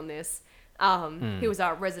Nicola on this, who was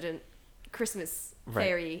our resident Christmas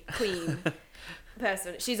fairy queen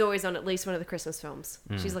person. She's always on at least one of the Christmas films.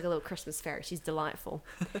 She's like a little Christmas fairy. She's delightful.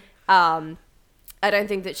 I don't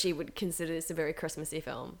think that she would consider this a very Christmassy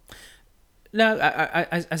film. No,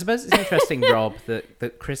 I suppose it's interesting, Rob,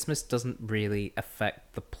 that Christmas doesn't really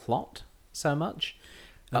affect the plot so much.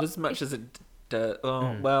 Not as much as it does.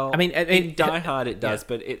 Oh, well, I mean, in Die Hard it does,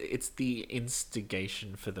 but it's the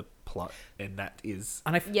instigation for the plot, and that is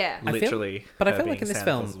literally. But I feel like in this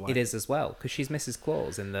film it is as well, because she's Mrs.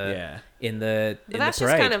 Claus in the But that's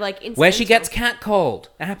just kind of like incidental. Where she gets catcalled.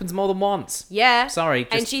 It happens more than once. Yeah. Sorry.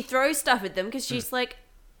 And she throws stuff at them because she's like,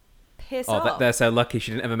 piss off. They're so lucky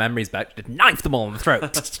she didn't have her memories back. She did knife them all in the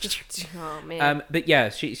throat. Oh, man. But yeah,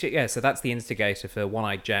 so that's the instigator for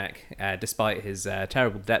One-Eyed Jack, despite his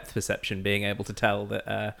terrible depth perception, being able to tell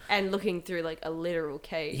that... and looking through like a literal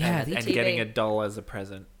cave. Yeah. And getting a doll as a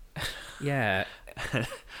present. Yeah.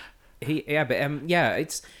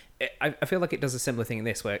 It's... I feel like it does a similar thing in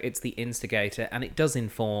this, where it's the instigator, and it does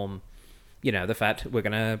inform... the fact we're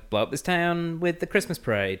going to blow up this town with the Christmas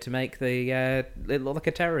parade to make it look like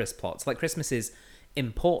a terrorist plot. It's like Christmas is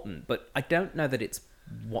important, but I don't know that it's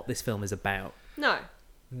what this film is about. No.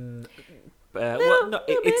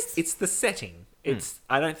 It's the setting. It's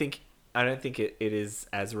I don't think it is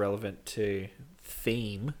as relevant to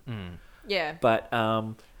theme. Yeah. But I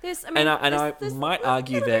might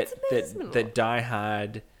argue that Die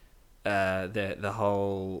Hard, the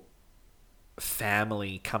whole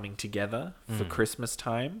family coming together for Christmas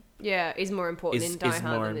time is more important in Die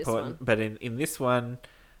Hard than this one. But in this one,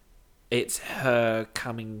 it's her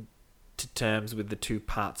coming to terms with the two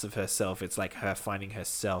parts of herself. It's like her finding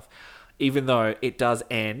herself, even though it does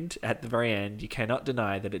end at the very end. You cannot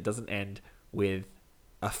deny that it doesn't end with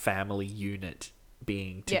a family unit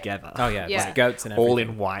being together. Oh yeah, like goats and everything. All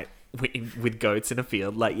in white with goats in a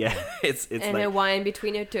field. Like it's and like, her wine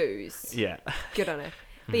between her toes. Yeah, good on her.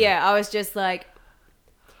 But yeah, I was just like,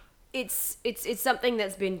 it's something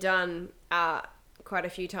that's been done quite a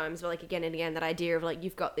few times, but like again and again, that idea of like,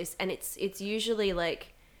 you've got this, and it's usually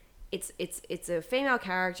like it's a female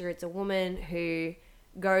character, it's a woman who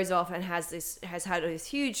goes off and has had this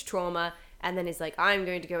huge trauma, and then is like, I'm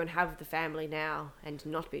going to go and have the family now and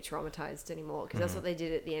not be traumatized anymore, because that's what they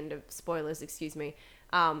did at the end of, spoilers, excuse me,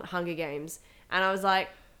 Hunger Games. And I was like,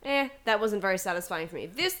 that wasn't very satisfying for me.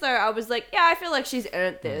 This, though, I was like, I feel like she's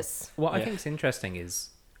earned this. What I think is interesting is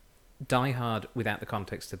Die Hard, without the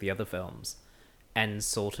context of the other films, ends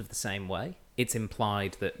sort of the same way. It's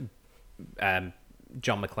implied that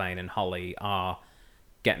John McClane and Holly are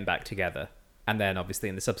getting back together. And then, obviously,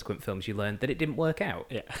 in the subsequent films, you learn that it didn't work out.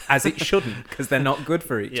 Yeah. As it shouldn't, because they're not good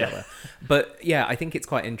for each other. But, I think it's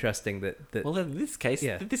quite interesting that... Well, in this case,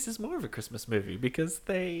 this is more of a Christmas movie, because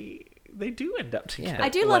they do end up together. I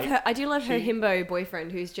do love her. I do love her himbo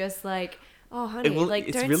boyfriend, who's just like, oh, honey,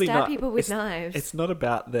 don't really stab people with knives. It's not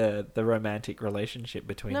about the romantic relationship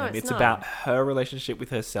between them. It's about her relationship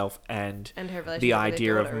with herself and her relationship the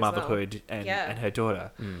idea of motherhood and her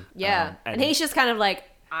daughter. Yeah. And he's just kind of like,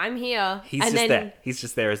 I'm here. He's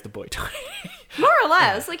just there as the boy toy. More or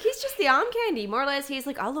less. Like, he's just the arm candy. More or less, he's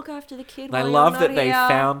like, I'll look after the kid while I love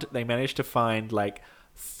that they managed to find like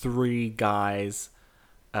 3 guys,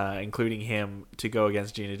 including him, to go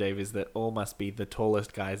against Gina Davis that all must be the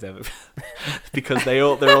tallest guys ever. Because they're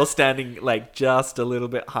all standing like just a little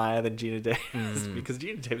bit higher than Gina Davis, because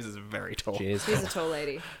Gina Davis is very tall. She's a tall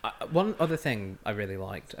lady. One other thing I really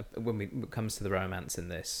liked when it comes to the romance in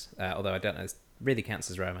this, although I don't know, it really counts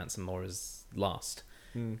as romance and more as lust,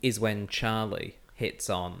 is when Charlie hits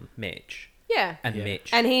on Mitch. Yeah. And Mitch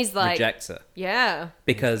and he's like, rejects her. Yeah.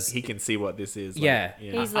 Because he can see what this is. Yeah.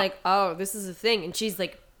 He's like, oh, this is a thing. And she's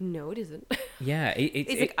like, no, it isn't. Yeah.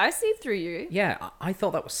 He's like, I see through you. Yeah. I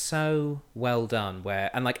thought that was so well done,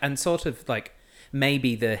 and sort of like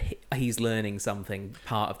maybe he's learning something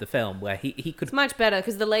part of the film where he could... It's much better,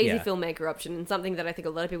 because the lazy filmmaker option, and something that I think a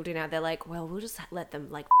lot of people do now, they're like, well, we'll just let them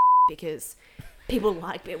like because people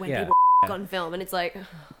like it when people on film, and it's like...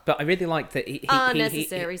 But I really liked that he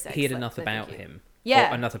unnecessary sex. He had enough about him.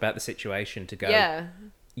 Yeah. Or enough about the situation to go,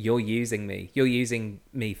 you're using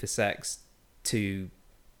me for sex to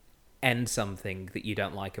end something that you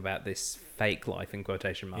don't like about this fake life in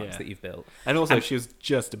quotation marks that you've built. And also, she was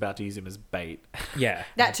just about to use him as bait. Yeah.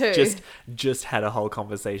 That too. Just had a whole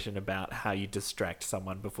conversation about how you distract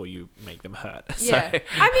someone before you make them hurt. Yeah. So,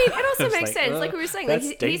 I mean, it also I was makes sense. Like we were saying, like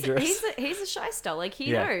that's dangerous. he's a shyster. Like he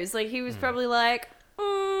Yeah. knows. Like he was probably like,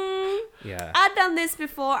 Yeah. I've done this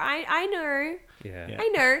before. I know. Yeah. Yeah. I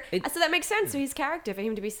know. It- So that makes sense for his character, for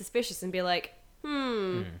him to be suspicious and be like,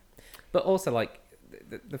 But also, like,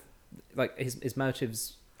 like his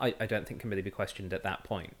motives, I don't think can really be questioned at that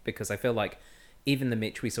point, because I feel like even the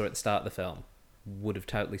Mitch we saw at the start of the film would have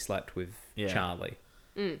totally slept with Charlie.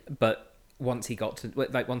 But once he got to,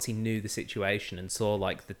 like, once he knew the situation and saw,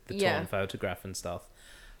 like, the torn photograph and stuff,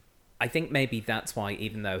 I think maybe that's why,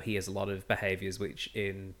 even though he has a lot of behaviours which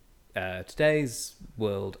in today's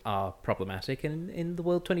world are problematic, and in the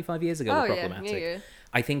world 25 years ago were problematic, yeah.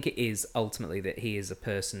 I think it is ultimately that he is a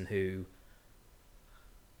person who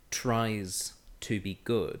tries to be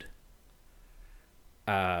good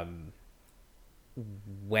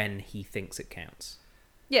when he thinks it counts.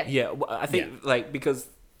 yeah. Yeah, well, I think like because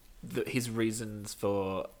his reasons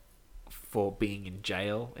for being in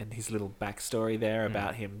jail and his little backstory there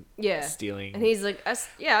about him stealing, And he's like, I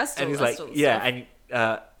stole, and he's I like, stole the yeah,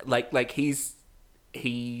 stuff. and like he's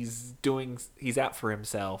out for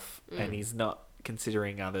himself and he's not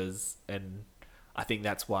considering others, and I think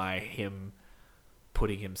that's why him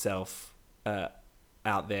putting himself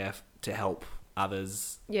out there to help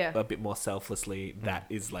others a bit more selflessly, that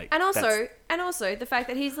is like, and also the fact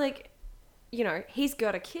that he's like, you know, he's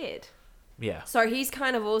got a kid. Yeah. So he's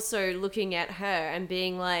kind of also looking at her and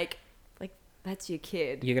being like, that's your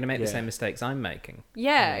kid. You're going to make the same mistakes I'm making.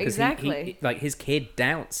 Yeah, 'Cause exactly. like, his kid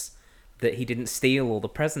doubts that he didn't steal all the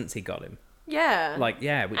presents he got him. Yeah. Like,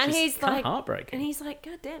 yeah, which and is he's kind like, of heartbreaking. And he's like,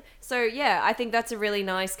 God damn. So, yeah, I think that's a really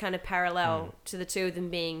nice kind of parallel to the two of them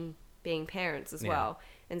being parents as well.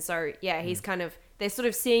 And so, yeah, he's kind of, they're sort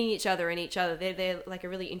of seeing each other in each other. They're like a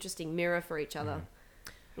really interesting mirror for each other.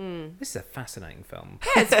 This is a fascinating film.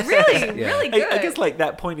 Yeah, it's really, really good. I guess like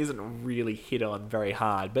that point isn't really hit on very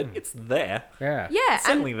hard, but it's there. Yeah. Yeah, It's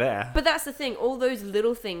certainly there. But that's the thing. All those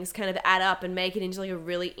little things kind of add up and make it into like a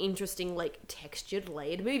really interesting, like textured,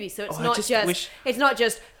 layered movie. So it's it's not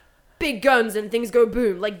just big guns and things go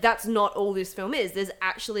boom. Like that's not all this film is. There's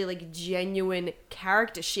actually like genuine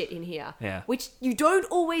character shit in here, which you don't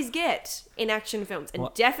always get in action films, and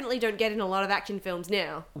definitely don't get in a lot of action films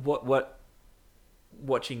now. What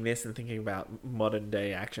watching this and thinking about modern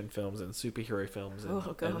day action films and superhero films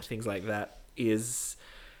and things like that is,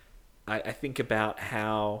 I think about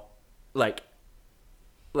how, like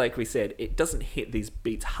we said, it doesn't hit these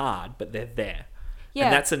beats hard, but they're there. Yeah.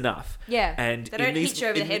 And that's enough. Yeah. And they don't hit you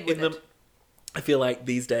over the head with it. I feel like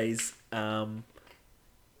these days,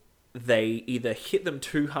 they either hit them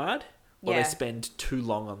too hard or they spend too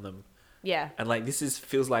long on them. Yeah. And like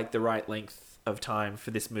feels like the right length of time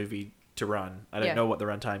for this movie to run. I don't know what the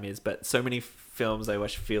runtime is, but so many films I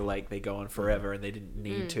watch feel like they go on forever and they didn't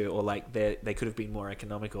need to, or like they could have been more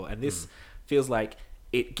economical. And this feels like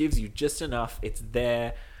it gives you just enough. It's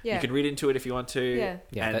there. You can read into it if you want to.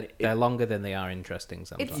 Yeah, and they're longer than they are interesting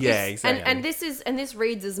sometimes. Exactly. And this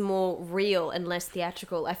reads as more real and less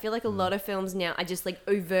theatrical. I feel like a lot of films now are just like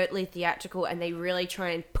overtly theatrical, and they really try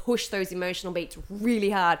and push those emotional beats really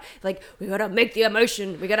hard. Like, we gotta make the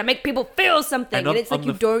emotion, we gotta make people feel something, and it's like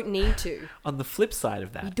you don't need to. On the flip side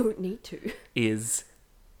of that, you don't need to. Is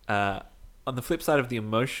on the flip side of the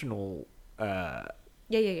emotional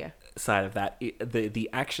side of that, the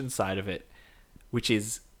action side of it, which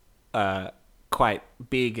is quite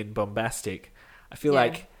big and bombastic. I feel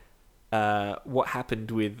like what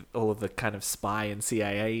happened with all of the kind of spy and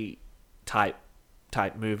CIA type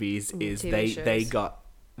movies is they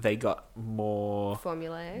got more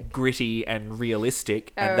formulaic, gritty and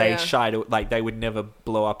realistic, and they shied, like they would never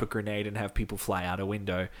blow up a grenade and have people fly out a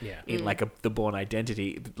window in like the Bourne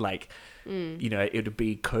Identity, like you know, it would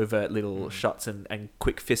be covert little shots and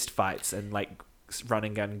quick fist fights and like run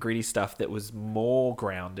and gun gritty stuff that was more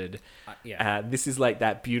grounded. This is like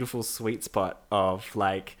that beautiful sweet spot of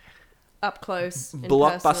like up close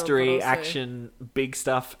blockbustery action, big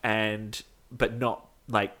stuff, but not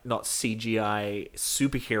CGI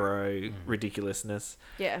superhero ridiculousness.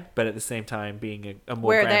 Yeah. But at the same time being a more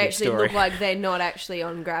where grounded they actually story. look like they're not actually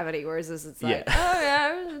on gravity, whereas this it's like,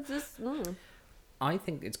 it's just. I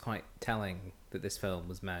think it's quite telling that this film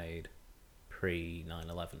was made pre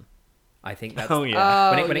 9/11. I think that's Oh,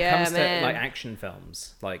 yeah. when it comes man. to like action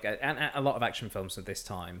films, like and a lot of action films of this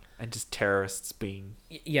time. And just terrorists being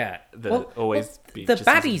Yeah, be the just using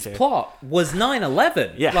baddie's terror. plot was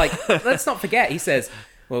 9/11. Yeah. Like let's not forget. He says,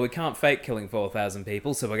 "Well, we can't fake killing 4,000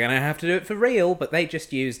 people, so we're gonna have to do it for real." But they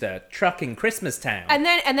just used a truck in Christmastown. And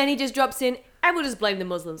then he just drops in, and we'll just blame the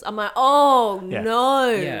Muslims. I'm like, oh Yeah.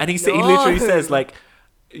 no. Yeah. And he no. literally says like,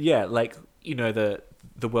 yeah, like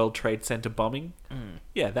the World Trade Center bombing.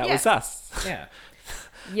 Yeah, that Yeah. was us. yeah,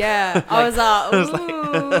 Yeah, I was like,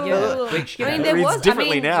 ooh. yeah. Which you I mean, know, there reads was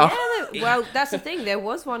differently now. Yeah, well, that's the thing. There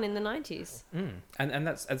was one in the 90s. and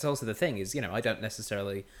that's also the thing is, I don't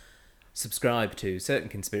necessarily subscribe to certain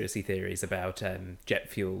conspiracy theories about jet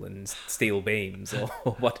fuel and steel beams or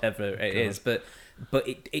whatever it is, but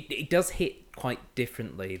it does hit quite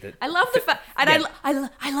differently. That I love the fact, and Yeah.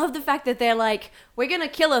 I love the fact that they're like, we're gonna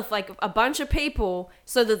kill a bunch of people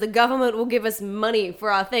so that the government will give us money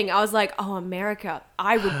for our thing. I was like, oh, America,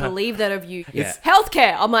 I would believe that of you. Yeah.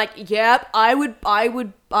 Healthcare. I'm like, yep, I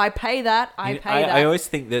pay that. I pay that. I always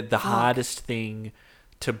think that the hardest thing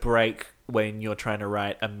to break when you're trying to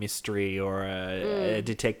write a mystery or a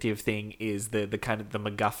detective thing is the kind of the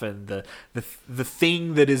MacGuffin, the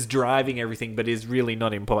thing that is driving everything but is really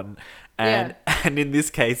not important. And and in this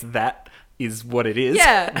case, that is what it is.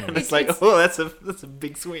 Yeah. And it's like, oh, that's a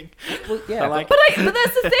big swing. well, yeah, I like But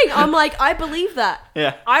that's the thing. I'm like, I believe that.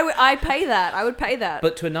 Yeah. I pay that. I would pay that.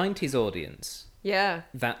 but to a 90s audience, yeah.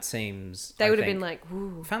 that seems They I would have think, been like,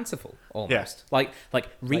 ooh. fanciful almost, like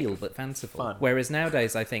real but fanciful. fun. Whereas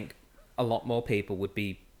nowadays, I think a lot more people wouldn't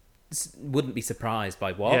be surprised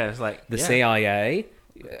by what Yeah, it's like, the yeah. CIA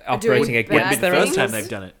operating bad against their the own. first time they've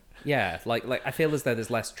done it. Yeah, like I feel as though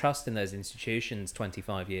there's less trust in those institutions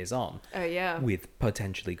 25 years on, Oh yeah. with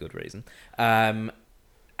potentially good reason.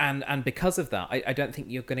 And because of that, I don't think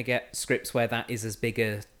you're going to get scripts where that is as big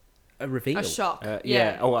a reveal. A shock.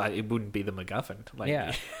 Yeah. Oh, it wouldn't be the MacGuffin. Like,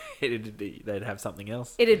 Yeah. they'd have something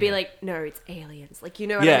else. It'd be like, no, it's aliens. Like, you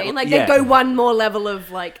know what Yeah, I mean? Like, yeah. they'd go one more level of,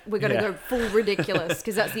 like, we're going to Yeah. go full ridiculous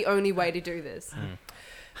because that's the only way to do this.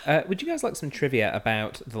 Would you guys like some trivia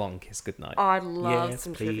about The Long Kiss Goodnight? I'd love Yes,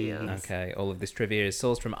 some please. trivia. Okay, all of this trivia is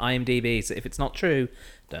sourced from IMDb, so if it's not true,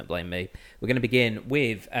 don't blame me. We're going to begin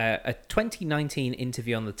with a 2019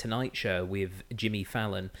 interview on The Tonight Show with Jimmy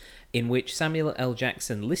Fallon, in which Samuel L.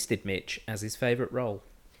 Jackson listed Mitch as his favourite role.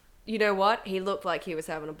 You know what? He looked like he was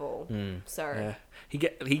having a ball. So, Yeah.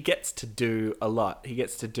 He gets to do a lot. He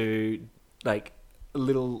gets to do like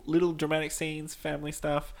little dramatic scenes, family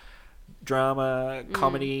stuff, drama,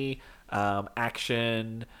 comedy,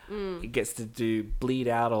 action. He gets to do bleed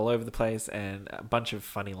out all over the place and a bunch of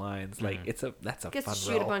funny lines. Like that's a gets fun to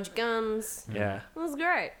shoot role. a bunch of guns. Yeah. It was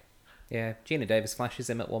great. Yeah, Gina Davis flashes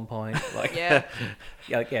him at one point. Like, Yeah.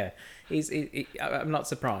 I'm not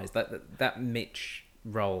surprised that Mitch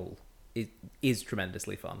role is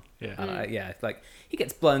tremendously fun. Yeah. Like he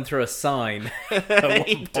gets blown through a sign.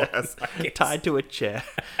 He does. Tied to a chair.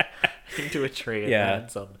 Into a tree and Yeah.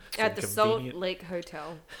 lands on some At the Salt convenient- Lake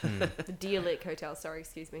Hotel. The Deer Lake Hotel, sorry,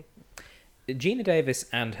 excuse me. Gina Davis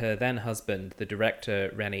and her then husband, the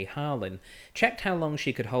director Rennie Harlin, checked how long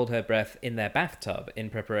she could hold her breath in their bathtub in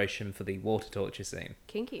preparation for the water torture scene.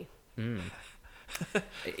 Kinky.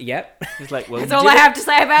 Yep. He's like, well, That's you all did I it- have to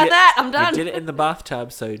say about that. I'm You done. did it in the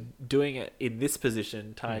bathtub, so doing it in this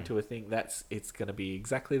position, tied to a thing, it's going to be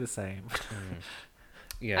exactly the same.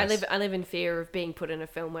 Yes. I live in fear of being put in a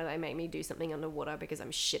film where they make me do something underwater because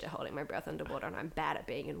I'm shit at holding my breath underwater and I'm bad at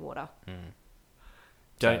being in water.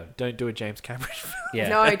 Don't do a James Cameron film. Yeah.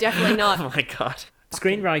 No, definitely not. Oh my god.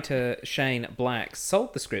 Screenwriter Shane Black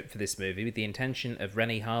sold the script for this movie with the intention of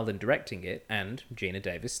Rennie Harlin directing it and Gina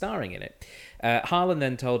Davis starring in it. Harlan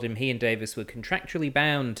then told him he and Davis were contractually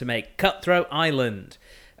bound to make Cutthroat Island,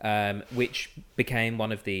 which became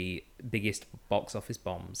one of the biggest box office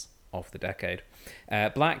bombs of the decade.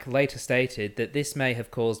 Black later stated that this may have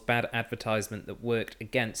caused bad advertisement that worked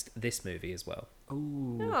against this movie as well.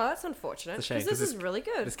 Ooh. Oh, that's unfortunate It's a shame, because this 'cause is really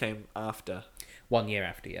good. This came after. 1 year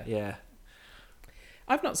after, yeah. Yeah.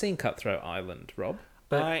 I've not seen Cutthroat Island, Rob.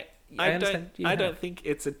 But I understand you don't have. think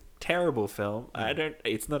it's a terrible film.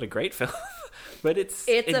 It's not a great film. But it's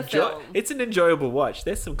a film. It's an enjoyable watch.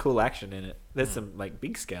 There's some cool action in it. There's some like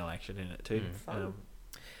big scale action in it too. Fun.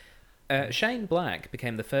 Shane Black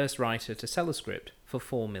became the first writer to sell a script for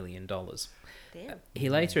 $4 million. Damn. He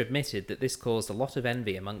later admitted that this caused a lot of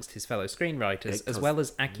envy amongst his fellow screenwriters, as well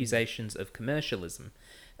as accusations of commercialism.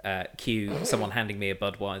 Cue someone handing me a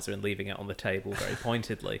Budweiser and leaving it on the table very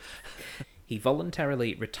pointedly. He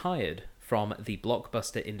voluntarily retired from the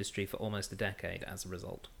blockbuster industry for almost a decade as a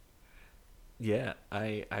result. Yeah,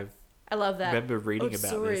 I've I love that. remember reading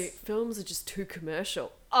about this. Films are just too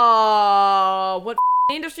commercial. Oh, what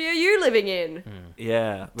industry are you living in?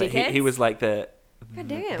 Yeah, but he Dickheads? was like the God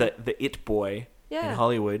damn. the it boy Yeah. in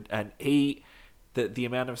Hollywood, and the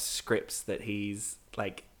amount of scripts that he's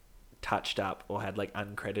like touched up or had like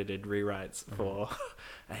uncredited rewrites for,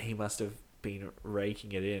 and he must have been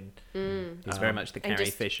raking it in. He's very much the Carrie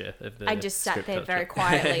just- Fisher of the I just sat script there culture. very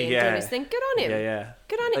quietly and Yeah. doing his thing. Good on him. Yeah.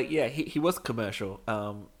 Good on him. Like, yeah, he was commercial,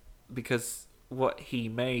 because what he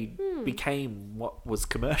made became what was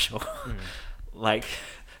commercial. Like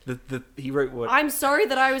he wrote what. I'm sorry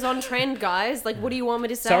that I was on trend, guys. Like, what do you want me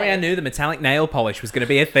to say? Sorry, I knew the metallic nail polish was going to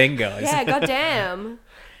be a thing, guys. Yeah, goddamn.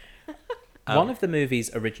 One of the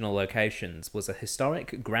movie's original locations was a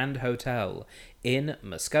historic Grand Hotel in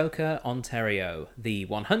Muskoka, Ontario, the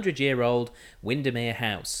 100-year-old Windermere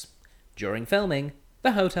House. During filming,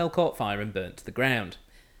 the hotel caught fire and burnt to the ground.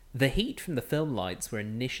 The heat from the film lights were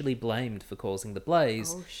initially blamed for causing the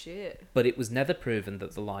blaze, Oh, shit. but it was never proven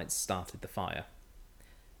that the lights started the fire.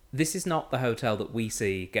 This is not the hotel that we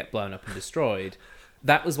see get blown up and destroyed.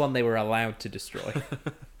 That was one they were allowed to destroy.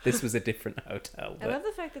 This was a different hotel. I love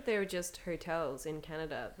the fact that there are just hotels in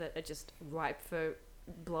Canada that are just ripe for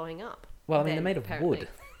blowing up. Well, I mean, then, they're made of apparently.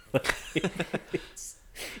 wood. It's, it's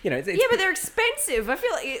Yeah, but they're expensive. I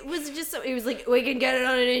feel like it was just it was like, we can get it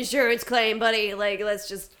on an insurance claim, buddy. Like, let's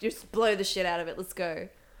just blow the shit out of it. Let's go.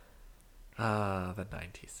 The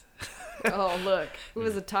 90s. Oh, look. It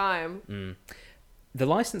was a time. The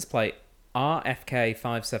license plate RFK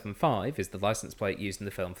 575 is the license plate used in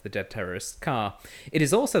the film for the dead terrorist's car. It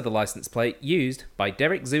is also the license plate used by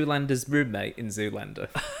Derek Zoolander's roommate in Zoolander.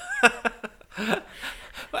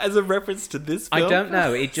 As a reference to this film? I don't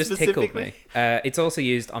know, it just tickled me. specifically? It's also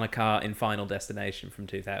used on a car in Final Destination from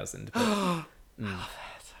 2000.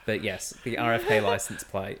 But yes, the RFK license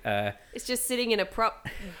plate. It's just sitting in a prop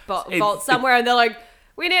It's- vault somewhere, and they're like,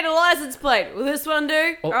 we need a license plate. Will this one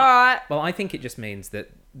do? Well, All right. Well, I think it just means that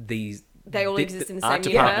these... They all the- exist in the Art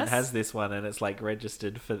same department universe. has this one, and it's like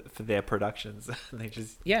registered for their productions. They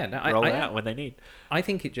just Yeah, no, roll it I, out when they need. I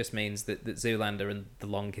think it just means that Zoolander and The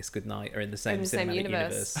Long Kiss Goodnight are in the same In the same cinematic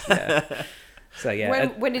universe. Yeah. So yeah,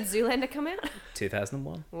 When did Zoolander come out?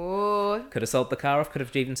 2001. Oh, Could have sold the car off. Could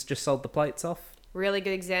have even just sold the plates off. really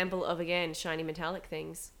good example of, again, shiny metallic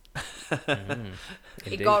things. It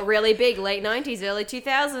Indeed. got really big late 90s, early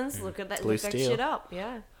 2000s. Look at that. Blue Look that Steel. shit up.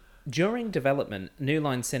 Yeah. During development, New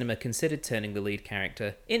Line Cinema considered turning the lead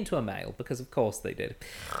character into a male, because of course they did.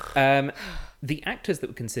 The actors that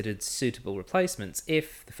were considered suitable replacements,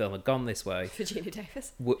 if the film had gone this way, Virginia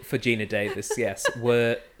Davis. for Gina Davis, yes,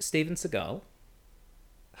 were Steven Seagal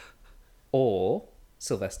or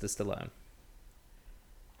Sylvester Stallone.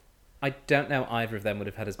 I don't know either of them would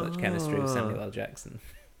have had as much chemistry with Samuel L. Jackson.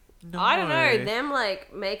 No. I don't know. Them,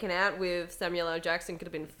 like, making out with Samuel L. Jackson could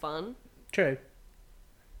have been fun. True.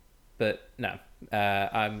 But no,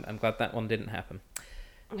 I'm glad that one didn't happen.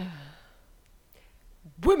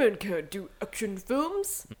 Women can't do action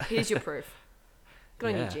films. Here's your proof. Good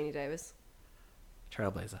on you, Yeah. Jeannie Davis.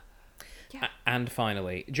 Trailblazer. Yeah. And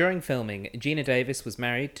finally, during filming, Gina Davis was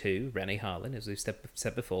married to Rennie Harlin, as we've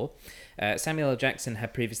said before. Samuel L. Jackson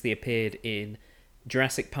had previously appeared in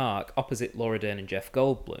Jurassic Park opposite Laura Dern and Jeff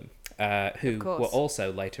Goldblum, who course. were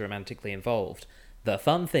also later romantically involved. The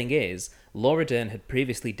fun thing is, Laura Dern had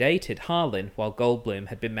previously dated Harlin while Goldblum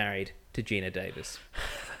had been married to Gina Davis.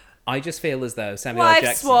 I just feel as though Samuel L. Wife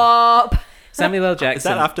Jackson... swap. Samuel L. Is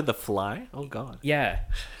Jackson... that after The Fly? Oh, God. Yeah.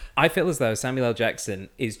 I feel as though Samuel L. Jackson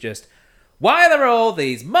is just, why are there all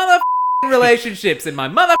these motherfucking relationships in my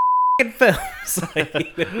motherfucking films?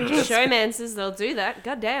 Like, Showmances, they'll do that.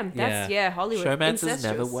 God damn. That's, yeah, Hollywood. Showmances Incestuous.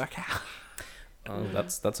 never work out. oh,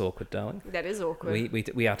 that's awkward, darling. That is awkward.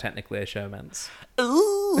 We are technically a showmance.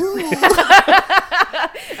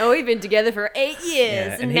 And we've been together for 8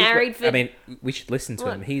 years and he's- married for... I mean, we should listen to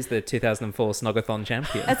What? him. He's the 2004 Snogathon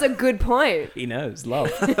champion. That's a good point. He knows love.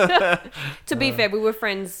 To be fair, we were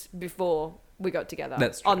friends before we got together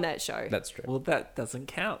That's true. on that show. That's true. Well, that doesn't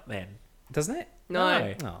count then. Doesn't it?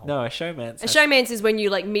 No. Oh. No, a showman's. A showmance is when you,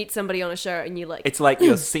 like, meet somebody on a show and you, like... It's like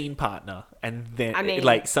your scene partner, and then I mean-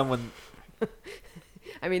 like someone.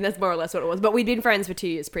 I mean, that's more or less what it was. But we'd been friends for 2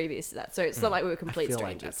 years previous to that, so it's not like we were I complete feel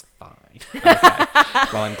like strangers. that's fine.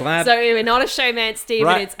 Well, I'm glad. So we're not a showmance, Stephen.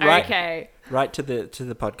 Right, It's right. okay. Right to the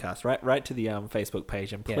podcast. Right to the Facebook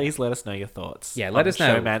page, and Yeah. please let us know your thoughts. Yeah, let on us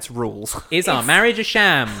know. Showmance rules. Is our marriage a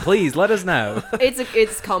sham? Please let us know.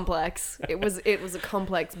 It's complex. It was a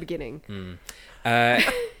complex beginning.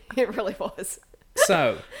 It really was.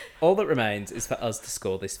 So, all that remains is for us to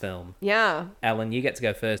score this film. Yeah. Ellen, you get to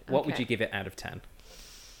go first. What would Okay. you give it out of 10?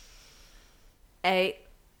 8.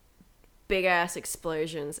 big ass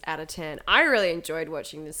explosions out of 10. I really enjoyed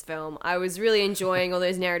watching this film. I was really enjoying all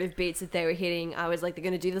those narrative beats that they were hitting. I was like, they're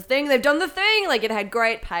going to do the thing. They've done the thing. Like, it had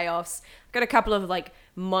great payoffs. Got a couple of like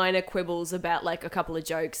minor quibbles about like a couple of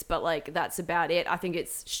jokes, but like that's about it. I think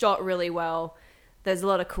it's shot really well. There's a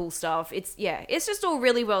lot of cool stuff. It's just all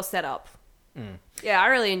really well set up. Yeah, I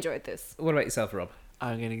really enjoyed this. What about yourself, Rob?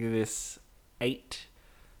 I'm going to give this 8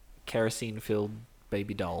 kerosene-filled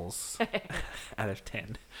baby dolls out of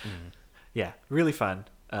 10. Yeah, really fun.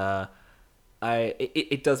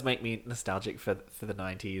 It does make me nostalgic for the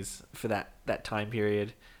 90s, for that time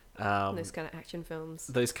period. Those kind of action films.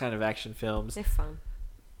 They're fun.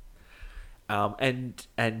 And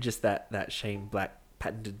just that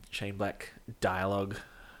patented Shane Black dialogue.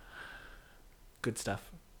 Good stuff.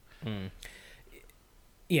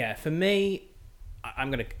 Yeah, for me, I'm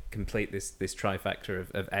going to complete this trifecta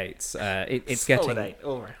of 8s. It's getting... Solid 8.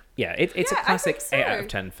 All right. Yeah, it's a classic so. 8 out of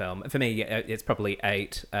 10 film. For me, it's probably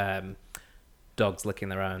 8 dogs licking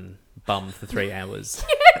their own bum for 3 hours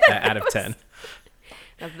out of 10.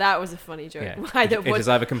 Now that was a funny joke. Yeah. It has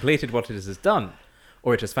either completed what it has done,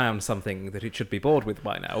 or it has found something that it should be bored with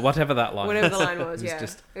by now. Whatever that line Whatever was. the line was, yeah.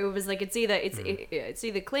 It was like it's either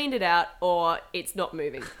cleaned it out or it's not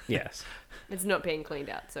moving. Yes. It's not being cleaned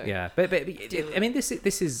out. So yeah, but I mean,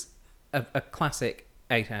 this is a classic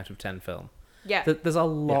 8 out of 10 film. Yeah. There's a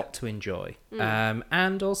lot to enjoy.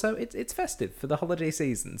 And also it's festive for the holiday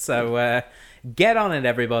season. So get on it,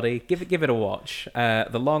 everybody. Give it a watch.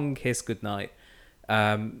 The Long Kiss Goodnight.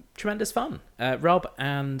 Tremendous fun. Rob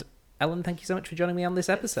and Ellen, thank you so much for joining me on this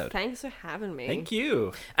episode. Thanks for having me. Thank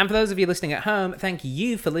you. And for those of you listening at home, thank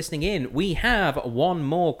you for listening in. We have one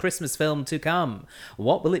more Christmas film to come.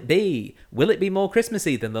 What will it be? Will it be more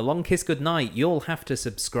Christmassy than The Long Kiss Goodnight? You'll have to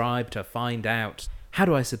subscribe to find out. How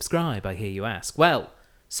do I subscribe, I hear you ask? Well,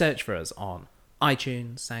 search for us on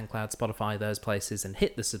iTunes, SoundCloud, Spotify, those places, and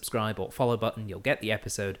hit the subscribe or follow button. You'll get the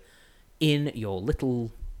episode in your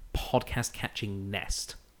little podcast-catching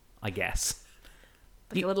nest, I guess.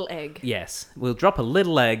 Like a little egg. Yes. We'll drop a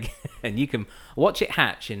little egg and you can watch it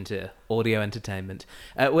hatch into audio entertainment.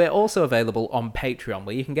 We're also available on Patreon,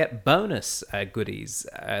 where you can get bonus goodies,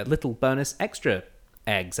 little bonus extra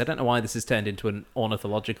eggs. I don't know why this has turned into an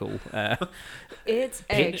ornithological... It's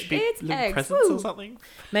eggs. It's eggs. Presents or something?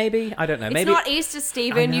 Maybe. I don't know. Maybe It's not Easter,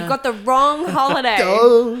 Stephen. You've got the wrong holiday.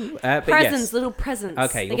 but Presents, yes. Little presents.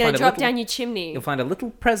 Okay, They're going to drop down your chimney. You'll find a little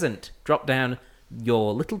present drop down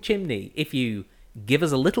your little chimney if you give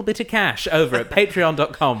us a little bit of cash over at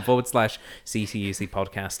patreon.com/CCUC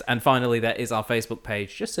podcast. And finally, there is our Facebook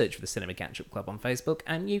page. Just search for the Cinema Catch-Up Club on Facebook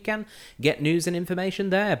and you can get news and information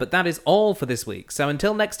there. But that is all for this week. So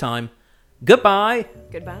until next time, goodbye.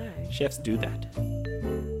 Goodbye. Chefs do that.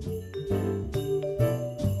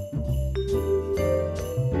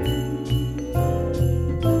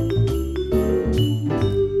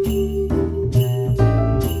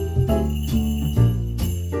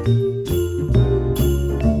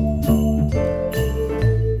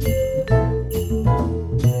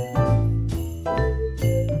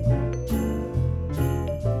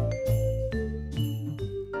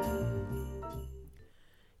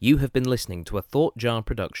 You have been listening to a Thought Jar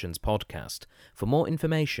Productions podcast. For more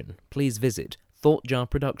information, please visit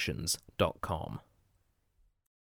thoughtjarproductions.com.